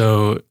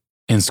 So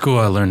in school,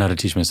 I learned how to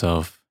teach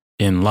myself.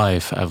 In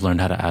life, I've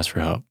learned how to ask for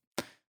help.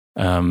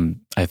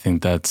 I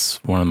think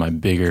that's one of my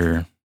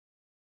bigger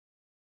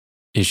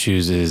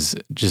issues is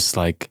just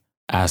like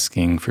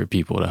asking for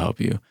people to help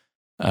you.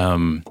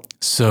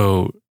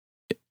 So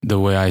the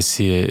way I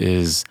see it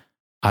is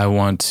I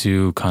want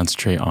to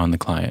concentrate on the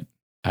client.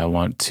 I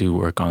want to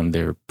work on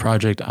their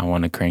project. I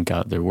want to crank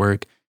out their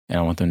work and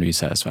I want them to be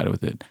satisfied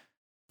with it.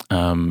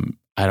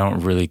 I don't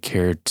really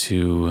care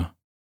to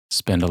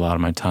spend a lot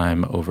of my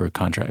time over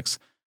contracts.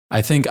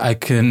 I think I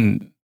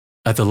can,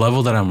 at the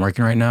level that I'm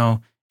working right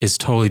now, it's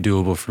totally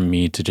doable for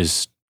me to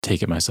just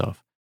take it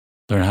myself,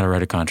 learn how to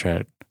write a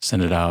contract,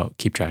 send it out,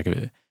 keep track of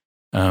it.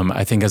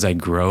 I think as I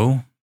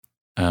grow,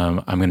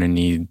 I'm going to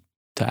need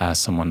to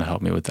ask someone to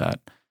help me with that.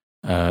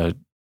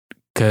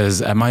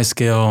 Because at my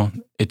scale,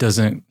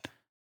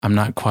 I'm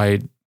not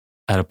quite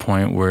at a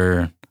point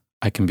where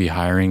I can be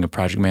hiring a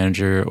project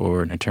manager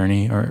or an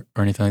attorney or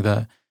anything like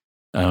that.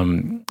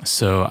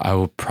 So I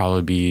will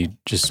probably be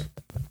just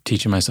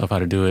teaching myself how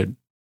to do it,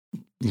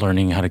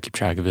 learning how to keep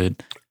track of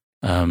it.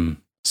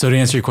 So to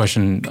answer your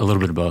question, a little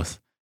bit of both.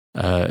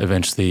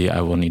 Eventually, I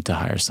will need to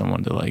hire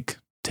someone to like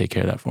take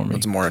care of that for me.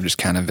 It's more just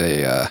kind of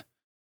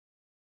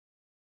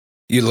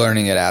you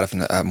learning it out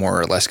of more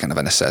or less kind of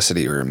a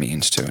necessity or a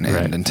means to an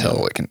end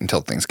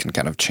until things can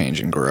kind of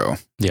change and grow.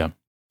 Yeah.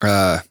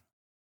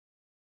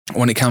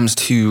 When it comes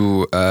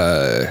to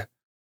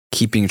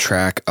keeping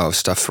track of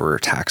stuff for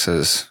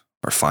taxes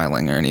or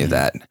filing or any of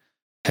that,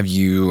 how do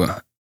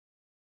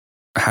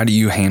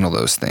you handle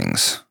those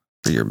things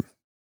for your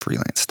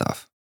freelance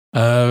stuff?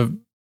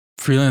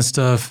 Freelance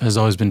stuff has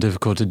always been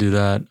difficult to do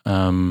that.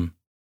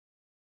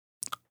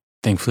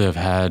 Thankfully, I've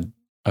had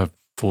a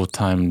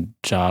full-time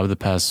job the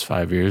past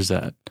 5 years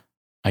that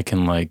I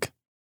can like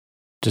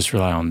just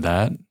rely on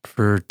that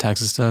for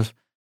taxes stuff.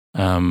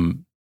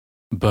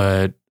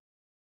 But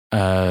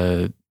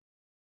I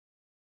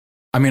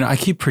mean, I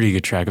keep pretty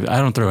good track of it. I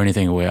don't throw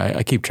anything away.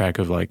 I keep track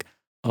of like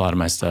a lot of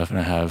my stuff, and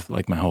I have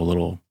like my whole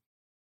little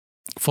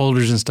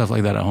folders and stuff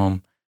like that at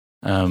home.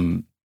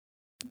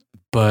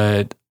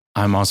 But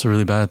I'm also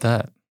really bad at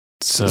that.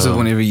 So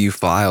whenever you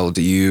file,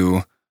 do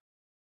you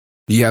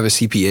have a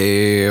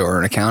CPA or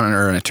an accountant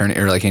or an attorney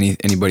or like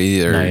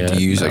anybody, or do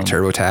you use like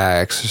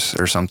TurboTax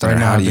or something? Right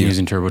now I've been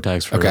using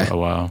TurboTax for a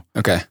while.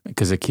 Okay.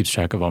 Because it keeps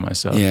track of all my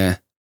stuff. Yeah.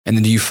 And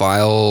then do you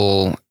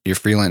file your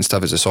freelance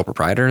stuff as a sole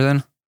proprietor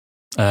then?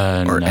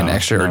 Or an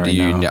extra, or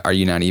are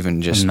you not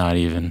even just? Not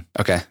even.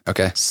 Okay.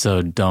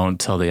 So don't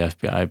tell the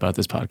FBI about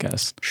this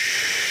podcast.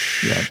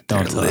 Yeah,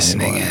 don't tell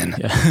listening in.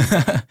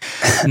 Yeah.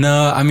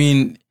 No, I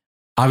mean,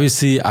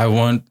 obviously I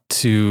want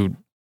to,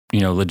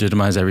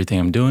 legitimize everything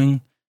I'm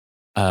doing.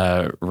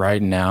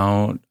 Right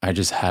now, I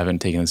just haven't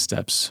taken the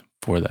steps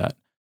for that.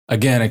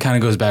 Again, it kind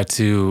of goes back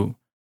to,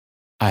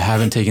 I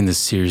haven't taken this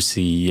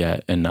seriously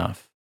yet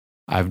enough.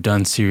 I've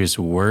done serious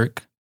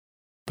work,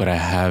 but I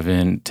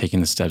haven't taken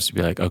the steps to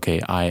be like,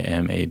 okay, I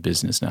am a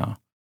business now,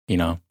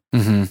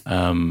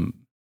 Mm-hmm.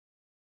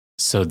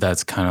 So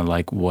that's kind of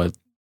like what,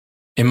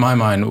 in my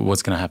mind,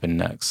 what's going to happen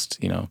next,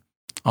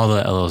 all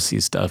the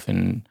LLC stuff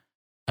and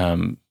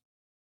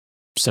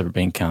separate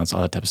bank accounts,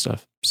 all that type of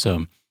stuff.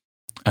 So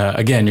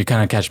again, you're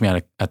kind of catching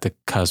me at the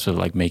cusp of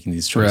like making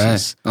these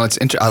choices. Right. Well, it's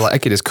interesting. I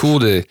like it. It's cool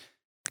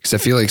because I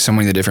feel like so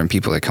many of the different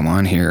people that come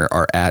on here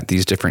are at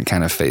these different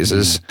kind of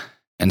phases. Mm-hmm.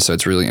 And so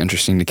it's really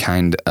interesting to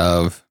kind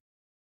of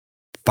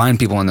find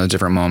people in those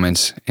different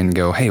moments and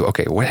go, hey,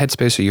 okay, what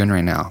headspace are you in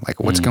right now? Like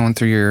what's going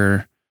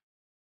through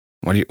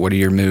what are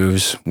your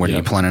moves? What are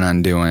you planning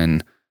on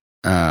doing?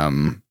 I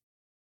mean,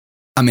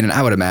 and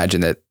I would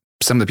imagine that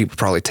some of the people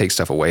probably take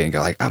stuff away and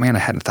go like, oh man, I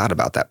hadn't thought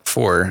about that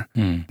before.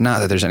 Not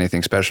that there's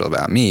anything special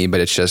about me,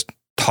 but it's just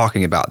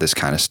talking about this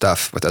kind of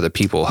stuff with other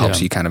people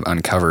helps you kind of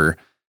uncover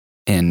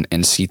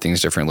and see things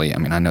differently. I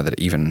mean, I know that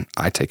even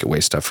I take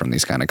away stuff from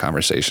these kind of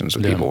conversations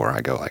with people where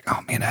I go like,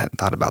 oh man, I hadn't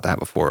thought about that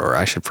before, or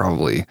I should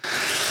probably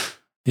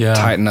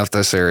tighten up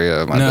this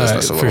area of my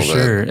business a little bit. For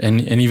sure.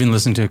 And even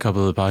listening to a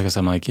couple of the podcasts,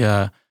 I'm like,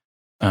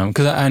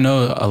 because I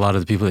know a lot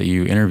of the people that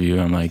you interview,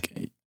 I'm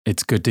like,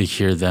 it's good to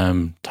hear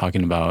them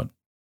talking about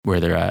where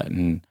they're at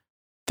and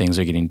things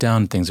are getting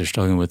down, things are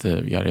struggling with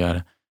it, yada,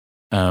 yada.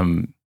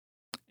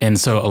 And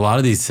so a lot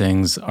of these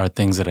things are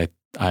things that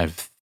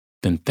I've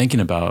been thinking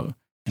about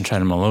and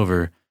trying to mull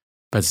over.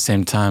 But at the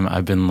same time,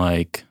 I've been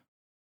like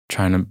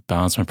trying to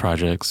balance my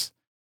projects,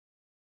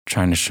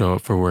 trying to show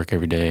up for work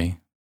every day,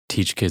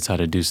 teach kids how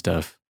to do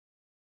stuff,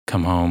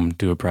 come home,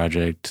 do a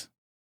project.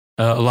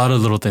 A lot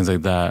of little things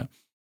like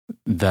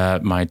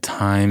that my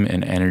time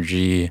and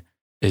energy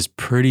is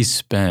pretty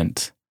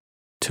spent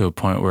to a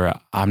point where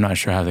I'm not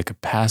sure I have the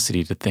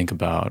capacity to think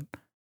about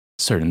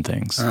certain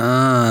things.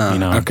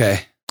 Okay.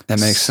 That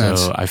makes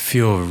sense. So I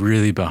feel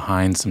really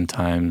behind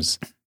sometimes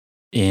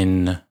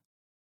in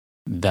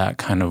that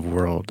kind of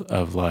world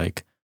of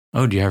like,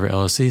 oh, do you have your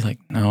LLC? Like,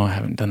 no, I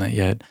haven't done that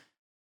yet.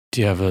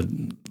 Do you have a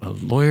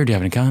lawyer? Do you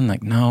have an accountant?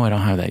 Like, no, I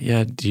don't have that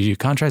yet. Do you do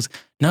contracts?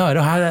 No, I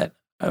don't have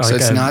that. So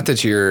it's not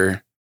that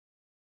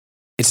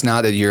it's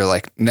not that you're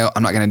like, no,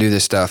 I'm not going to do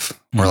this stuff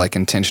or Mhm. like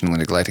intentionally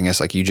neglecting this.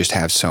 Like you just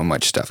have so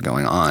much stuff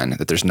going on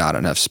that there's not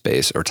enough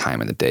space or time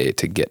in the day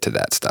to get to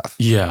that stuff.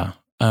 Yeah.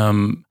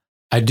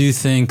 I do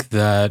think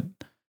that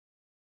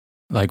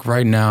like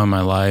right now in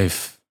my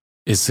life,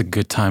 it's a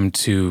good time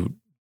to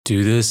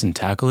do this and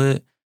tackle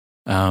it.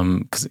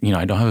 'Cause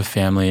I don't have a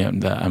family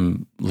that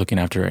I'm looking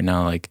after right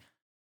now. Like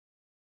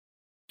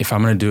if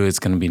I'm going to do it, it's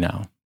going to be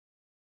now.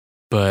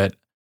 But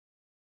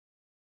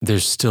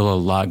there's still a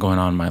lot going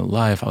on in my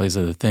life, all these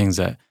other things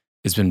that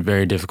it's been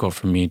very difficult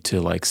for me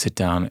to like sit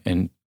down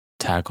and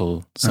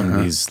tackle some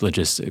of these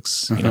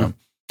logistics.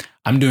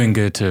 I'm doing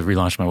good to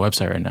relaunch my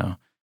website right now.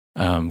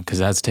 'Cause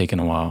that's taken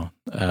a while.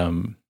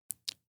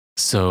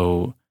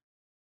 So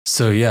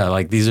yeah,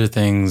 like these are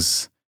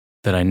things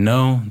that I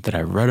know, that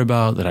I've read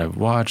about, that I've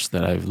watched,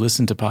 that I've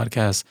listened to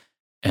podcasts,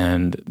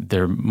 and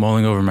they're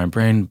mulling over my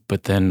brain.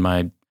 But then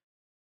my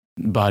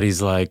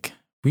body's like,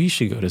 we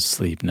should go to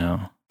sleep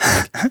now.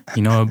 Like,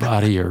 you know what,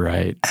 body, you're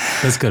right.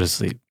 Let's go to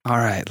sleep. All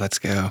right, let's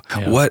go.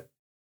 Yeah.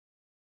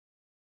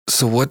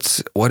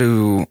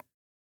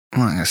 I'm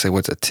not gonna say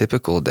what's a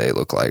typical day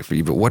look like for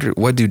you, but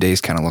what do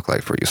days kind of look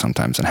like for you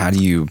sometimes, and how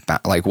do you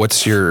like?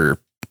 What's your,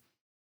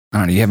 I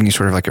don't know. Do you have any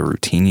sort of like a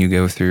routine you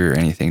go through or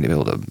anything to be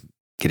able to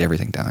get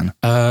everything done?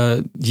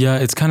 Yeah,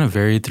 it's kind of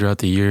varied throughout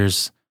the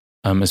years,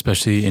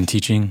 especially in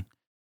teaching.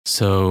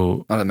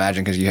 So I'd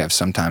imagine because you have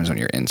sometimes when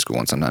you're in school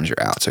and sometimes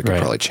you're out, so it could Right.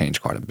 probably change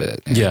quite a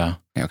bit. yeah,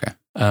 Okay.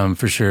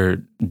 for sure.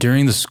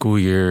 During the school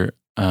year,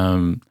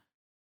 I'm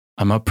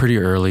up pretty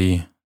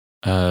early.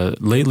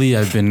 Lately,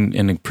 I've been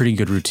in a pretty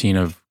good routine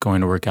of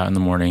going to work out in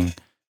the morning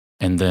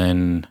and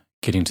then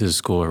getting to the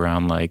school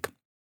around like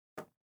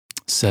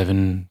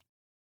 7:30,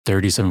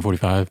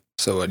 7:45.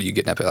 So what are you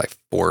getting up at like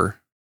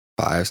 4,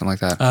 5, something like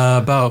that?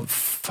 About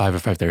 5 or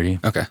 5:30,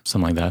 Okay.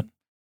 something like that.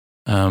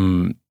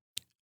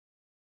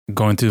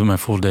 Going through my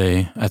full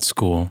day at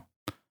school,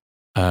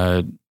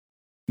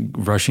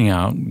 rushing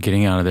out,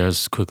 getting out of there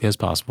as quickly as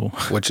possible.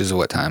 Which is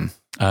what time?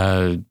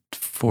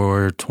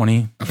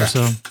 4:20 Okay. or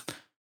so,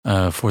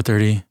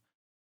 4:30.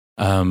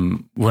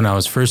 When I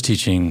was first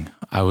teaching,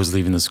 I was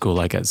leaving the school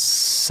like at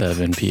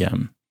 7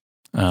 p.m.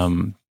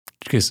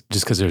 Just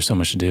because there's so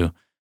much to do.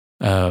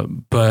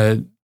 But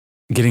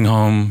getting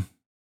home,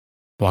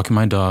 walking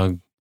my dog,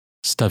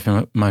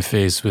 stuffing my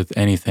face with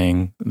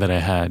anything that I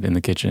had in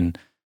the kitchen,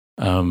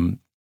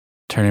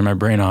 turning my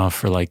brain off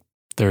for like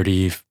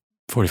 30,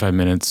 45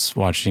 minutes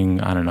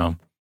watching, I don't know,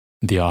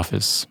 The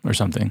Office or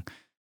something.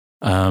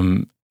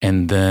 And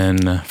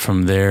then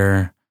from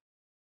there,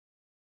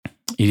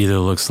 it either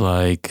looks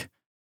like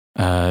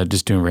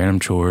just doing random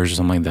chores or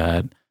something like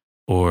that,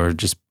 or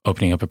just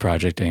opening up a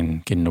project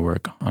and getting to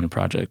work on a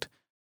project.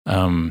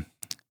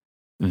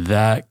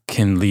 That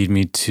can lead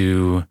me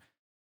to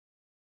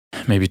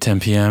maybe 10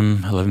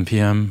 p.m., 11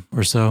 p.m.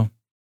 or so,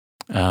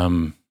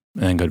 and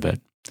then go to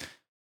bed.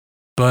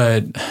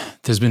 But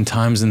there's been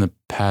times in the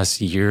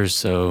past year or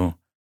so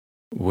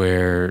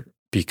where,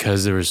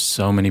 because there were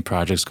so many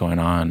projects going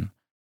on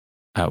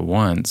at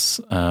once,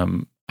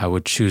 I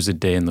would choose a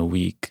day in the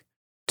week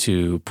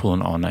to pull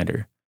an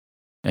all-nighter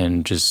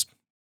and just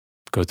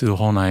go through the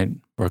whole night,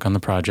 work on the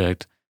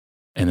project,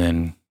 and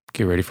then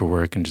get ready for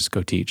work and just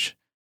go teach.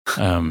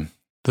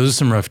 Those are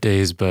some rough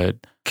days, but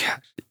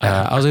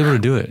I was able to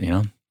do it,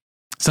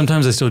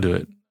 Sometimes I still do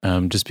it,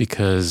 just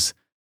because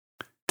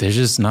there's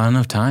just not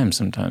enough time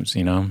sometimes,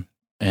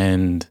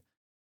 And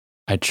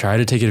I try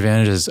to take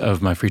advantage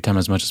of my free time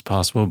as much as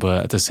possible,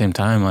 but at the same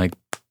time, like,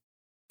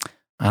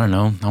 I don't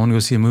know, I want to go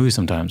see a movie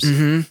sometimes.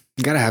 Mm-hmm.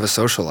 You got to have a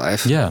social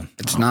life. Yeah.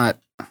 It's not,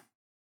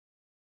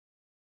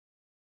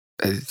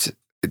 it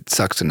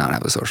sucks to not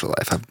have a social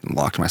life. I've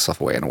locked myself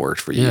away and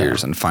worked for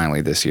years. And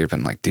finally this year, I've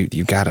been like, dude,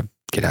 you got to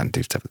get out and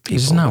do stuff with people.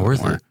 It's just not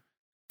worth it.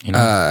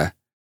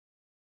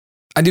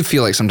 I do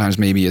feel like sometimes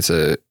maybe it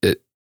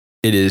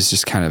is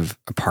just kind of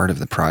a part of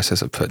the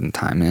process of putting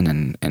time in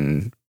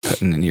and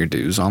putting in your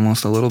dues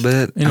almost a little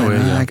bit. In a way,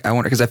 yeah. I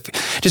wonder, because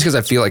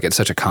I feel like it's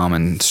such a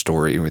common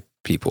story with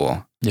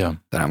people. Yeah.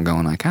 That I'm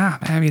going like,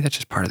 maybe that's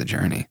just part of the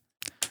journey.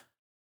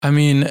 I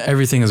mean,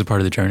 everything is a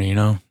part of the journey,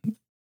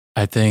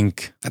 I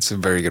think that's a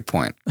very good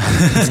point.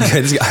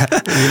 It's good.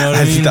 What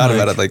I hadn't thought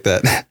about it like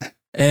that.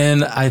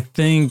 And I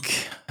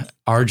think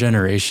our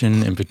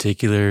generation in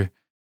particular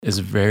is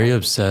very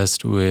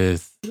obsessed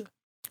with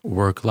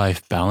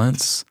work-life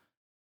balance.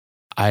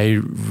 I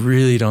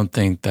really don't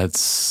think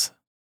that's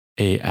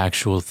a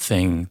actual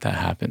thing that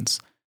happens.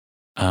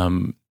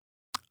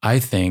 I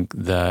think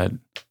that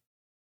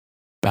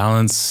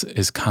balance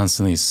is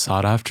constantly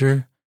sought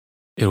after.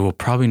 It will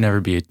probably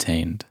never be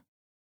attained.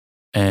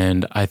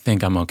 And I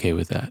think I'm okay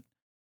with that.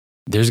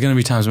 There's going to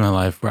be times in my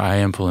life where I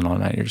am pulling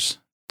all-nighters.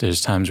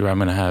 There's times where I'm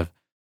going to have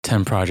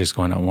 10 projects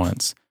going at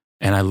once.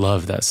 And I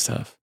love that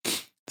stuff.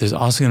 There's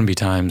also going to be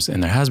times,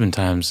 and there has been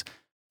times,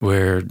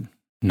 where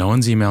no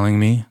one's emailing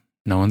me,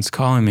 no one's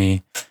calling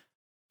me.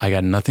 I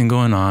got nothing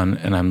going on,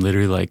 and I'm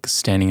literally like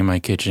standing in my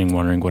kitchen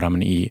wondering what I'm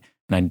going to eat.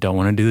 And I don't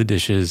want to do the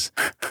dishes.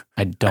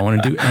 I don't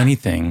want to do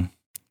anything.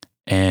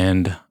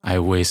 And I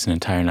waste an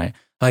entire night.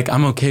 Like,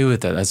 I'm okay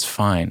with that. That's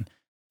fine.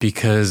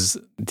 Because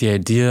the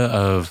idea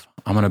of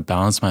I'm going to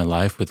balance my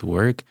life with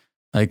work,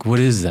 like, what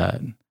is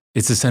that?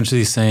 It's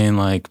essentially saying,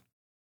 like,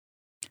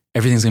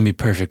 everything's going to be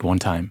perfect one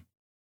time.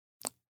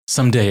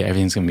 Someday,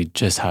 everything's going to be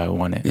just how I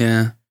want it.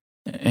 Yeah.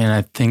 And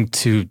I think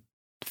to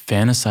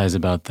fantasize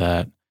about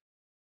that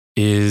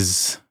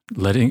is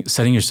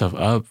setting yourself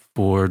up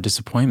for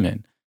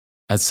disappointment.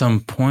 At some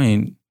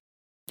point,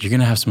 you're going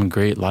to have some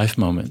great life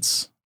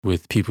moments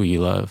with people you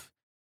love.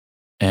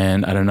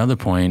 And at another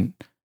point,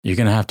 you're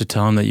going to have to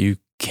tell them that you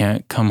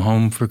can't come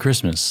home for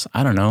Christmas.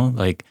 I don't know,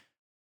 like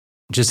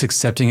just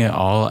accepting it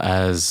all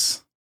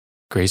as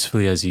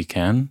gracefully as you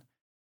can.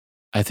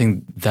 I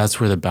think that's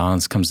where the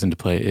balance comes into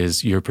play,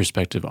 is your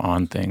perspective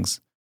on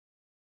things.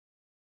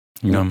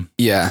 You know?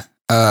 Yeah.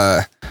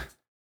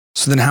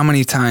 So then how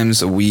many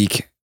times a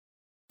week,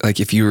 like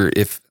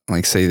if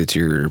like say that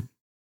your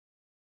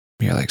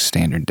like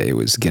standard day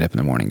was get up in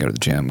the morning, go to the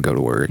gym, go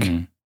to work,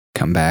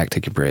 come back,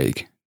 take a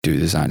break, do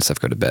design stuff,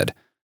 go to bed.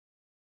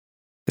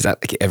 Is that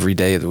like every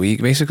day of the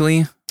week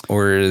basically?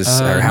 Or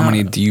how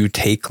many do you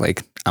take,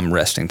 like, I'm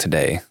resting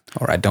today,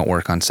 or I don't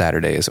work on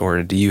Saturdays,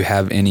 or do you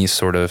have any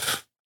sort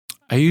of...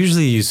 I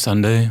usually use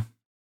Sunday.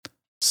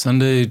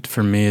 Sunday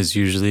for me is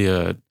usually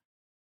a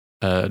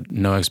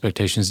no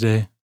expectations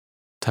day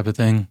type of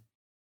thing.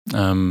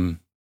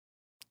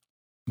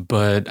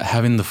 But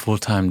having the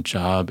full-time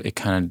job, it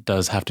kind of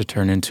does have to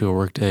turn into a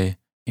work day,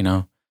 you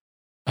know?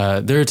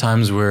 There are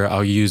times where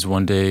I'll use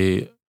one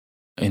day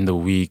in the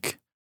week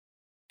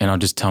and I'll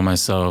just tell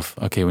myself,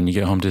 okay, when you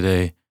get home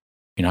today,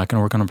 you're not going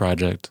to work on a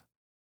project.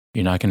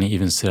 You're not going to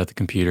even sit at the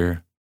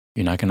computer.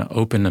 You're not going to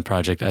open the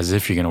project as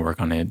if you're going to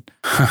work on it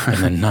and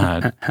then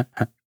not.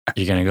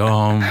 You're going to go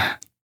home,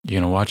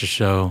 you're going to watch a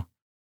show,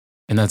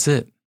 and that's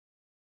it.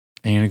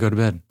 And you're going to go to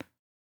bed.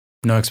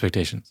 No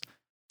expectations.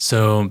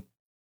 So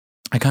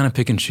I kind of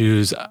pick and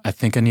choose. I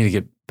think I need to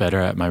get better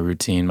at my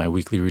routine, my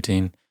weekly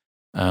routine.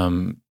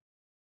 Doing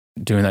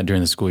that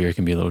during the school year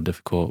can be a little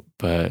difficult,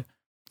 but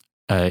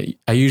I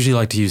usually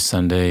like to use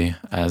Sunday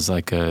as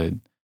like a,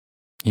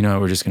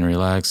 we're just going to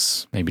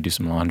relax, maybe do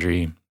some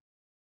laundry,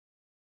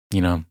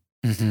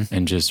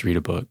 and just read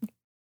a book.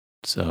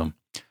 So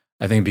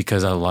I think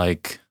because I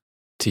like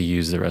to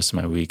use the rest of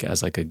my week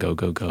as like a go,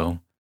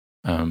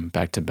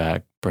 back to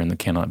back, burn the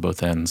candle at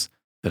both ends,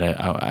 that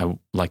I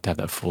like to have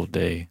that full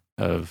day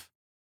of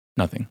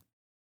nothing.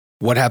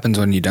 What happens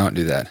when you don't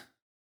do that?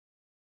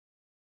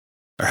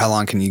 Or how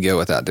long can you go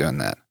without doing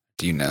that?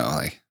 Do you know?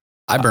 Like,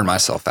 I burned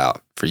myself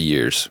out for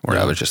years where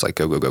I was just like,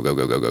 go.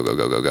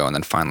 And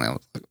then finally I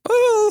was like,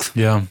 oh,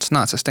 yeah, it's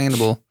not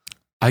sustainable.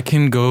 I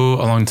can go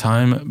a long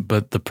time,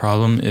 but the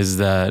problem is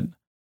that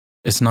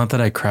it's not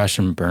that I crash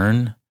and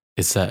burn.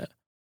 It's that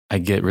I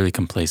get really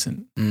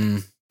complacent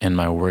and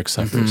my work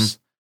suffers.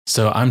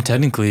 So I'm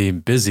technically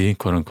busy,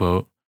 quote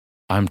unquote.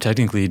 I'm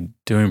technically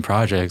doing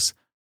projects,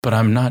 but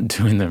I'm not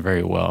doing them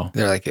very well.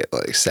 They're like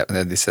they said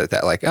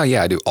that like, oh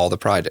yeah, I do all the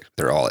projects.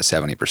 They're all at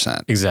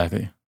 70%.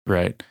 Exactly.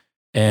 Right.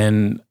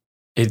 And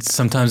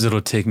sometimes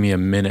it'll take me a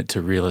minute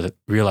to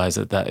realize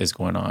that is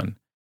going on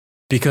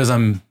because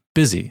I'm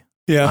busy.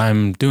 Yeah.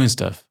 I'm doing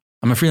stuff.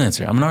 I'm a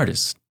freelancer. I'm an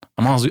artist.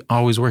 I'm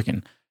always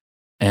working.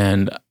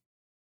 And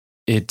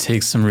it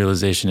takes some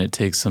realization. It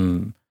takes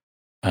some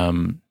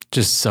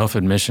just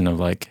self-admission of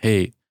like,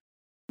 hey,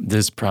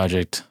 this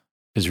project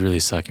is really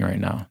sucking right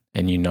now.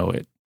 And you know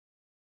it.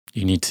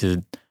 You need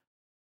to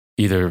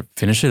either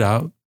finish it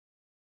out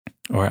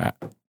or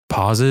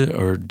pause it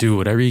or do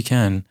whatever you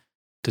can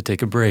to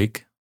take a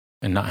break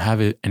and not have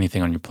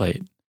anything on your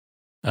plate.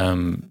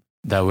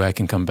 That way I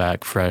can come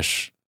back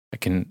fresh. I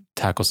can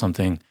tackle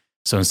something.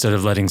 So instead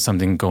of letting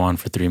something go on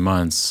for 3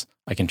 months,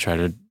 I can try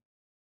to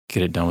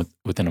get it done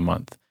within a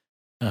month.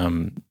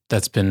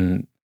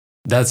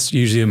 That's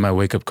usually my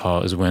wake up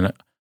call, is when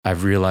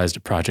I've realized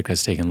a project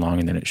has taken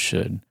longer than it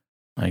should.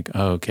 Like,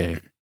 oh, okay,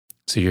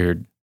 so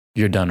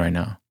you're done right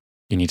now.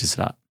 You need to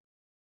stop.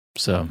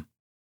 So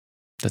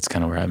that's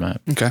kind of where I'm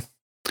at. Okay.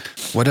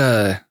 What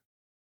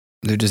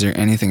dude, is there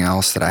anything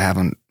else that I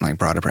haven't like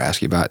brought up or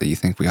asked you about that you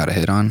think we ought to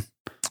hit on?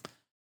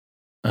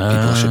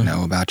 People should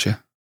know about you.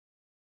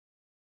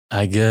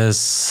 I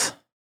guess,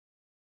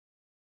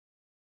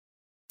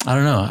 I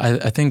don't know.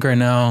 I think right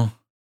now,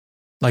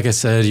 like I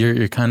said,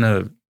 you're kind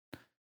of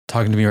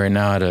talking to me right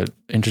now at an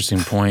interesting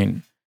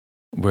point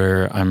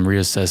where I'm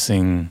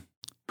reassessing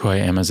who I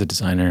am as a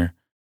designer.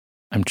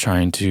 I'm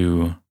trying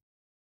to,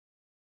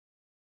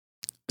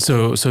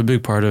 so a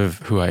big part of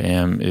who I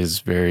am is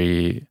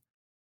very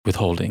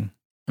withholding.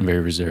 I'm very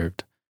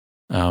reserved.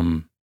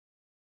 And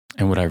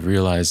what I've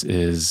realized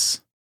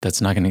is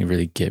that's not going to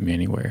really get me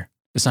anywhere.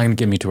 It's not going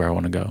to get me to where I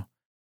want to go.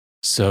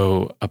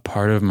 So a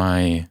part of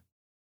my,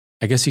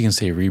 I guess you can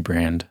say,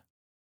 rebrand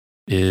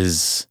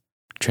is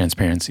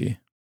transparency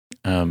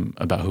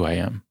about who I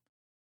am.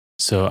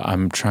 So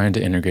I'm trying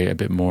to integrate a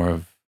bit more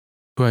of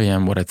who I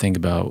am, what I think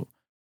about,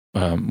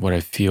 what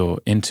I feel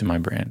into my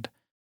brand.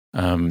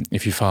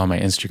 If you follow my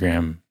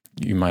Instagram,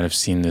 you might have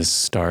seen this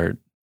start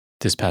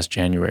this past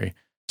January.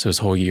 So this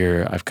whole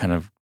year, I've kind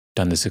of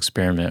done this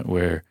experiment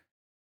where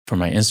for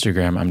my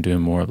Instagram, I'm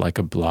doing more like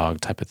a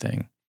blog type of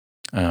thing.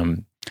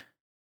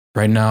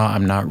 Right now,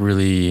 I'm not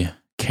really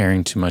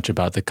caring too much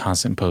about the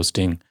constant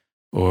posting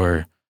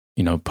or,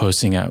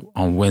 posting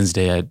on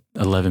Wednesday at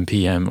 11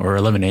 p.m. or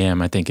 11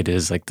 a.m. I think it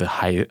is like the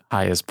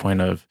highest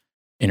point of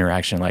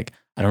interaction. Like,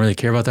 I don't really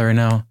care about that right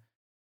now.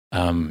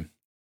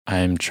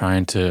 I'm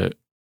trying to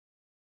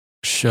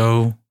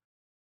show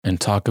and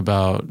talk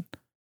about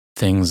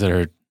things that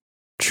are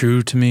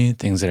true to me,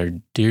 things that are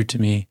dear to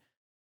me.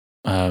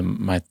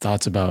 My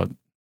thoughts about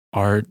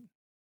art,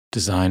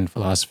 design,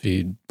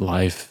 philosophy,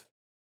 life,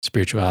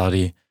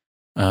 spirituality.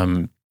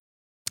 I'm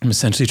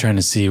essentially trying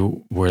to see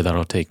where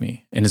that'll take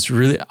me. And it's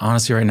really,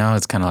 honestly, right now,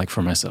 it's kind of like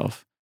for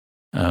myself.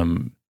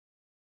 And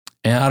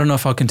I don't know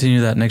if I'll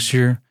continue that next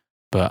year,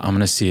 but I'm going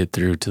to see it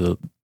through to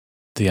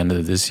the end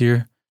of this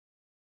year,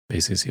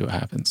 basically see what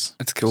happens.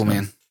 That's cool,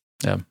 man.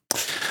 Yeah.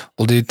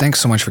 Well, dude, thanks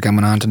so much for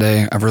coming on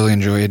today. I've really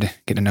enjoyed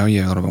getting to know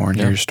you a little bit more and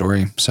hear your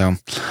story. So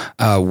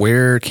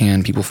where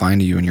can people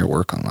find you and your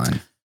work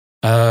online?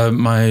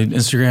 My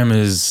Instagram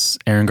is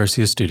Aaron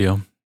Garcia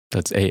Studio.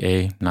 That's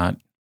AA, not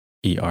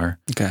ER.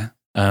 Okay.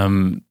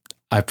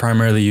 I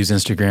primarily use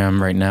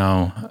Instagram right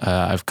now.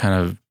 I've kind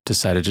of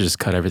decided to just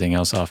cut everything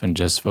else off and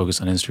just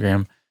focus on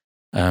Instagram.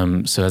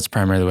 So that's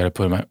primarily what I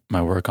put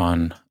my work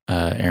on,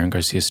 Aaron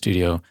Garcia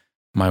Studio.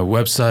 My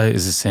website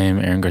is the same,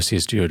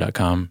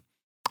 aarongarciastudio.com.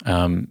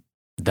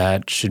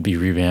 That should be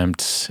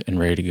revamped and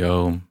ready to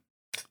go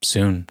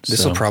soon.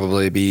 This will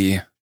probably be,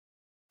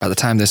 by the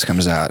time this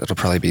comes out, it'll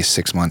probably be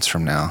 6 months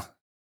from now.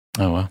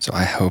 Oh, wow. So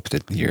I hope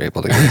that you're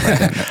able to get it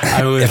right in.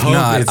 I would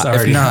hope it's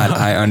already If not, out.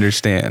 I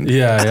understand.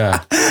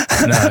 Yeah.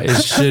 No,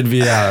 it should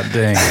be out.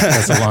 Dang,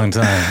 that's a long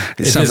time.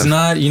 If it's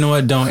not, you know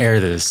what? Don't air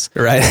this.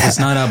 Right. If it's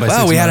not out by 6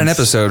 months. Well, we had an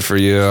episode for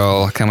you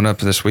all coming up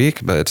this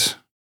week, but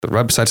the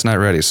website's not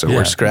ready, so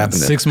we're scrapping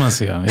it. 6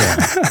 months ago, yeah.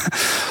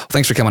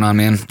 Thanks for coming on,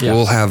 man. Yeah.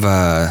 We'll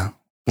have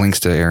links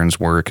to Aaron's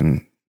work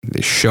and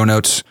the show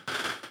notes.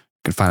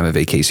 You can find them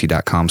at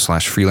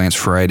vacasey.com/freelance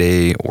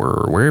Friday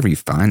or wherever you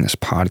find this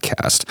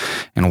podcast.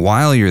 And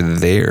while you're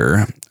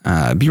there,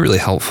 it'd be really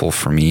helpful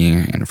for me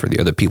and for the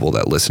other people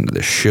that listen to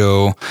this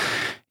show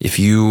if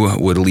you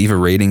would leave a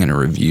rating and a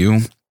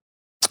review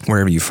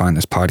wherever you find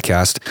this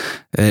podcast.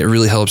 It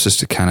really helps us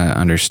to kind of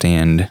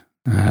understand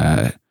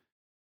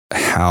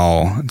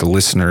how the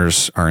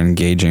listeners are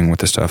engaging with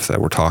the stuff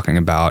that we're talking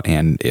about,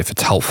 and if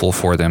it's helpful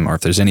for them, or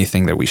if there's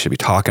anything that we should be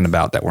talking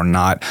about that we're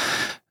not.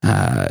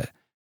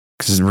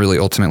 Because really,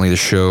 ultimately, the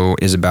show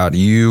is about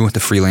you, the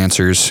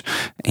freelancers,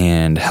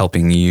 and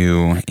helping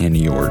you in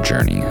your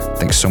journey.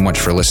 Thanks so much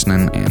for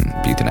listening, and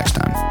be with you next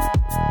time.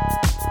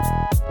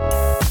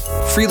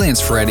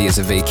 Freelance Friday is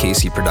a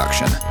Vacasey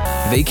production.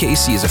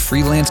 Vacasey is a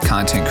freelance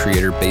content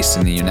creator based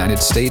in the United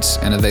States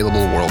and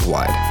available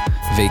worldwide.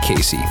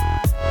 Vacasey.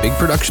 Big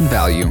production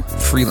value,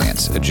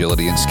 freelance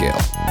agility and scale.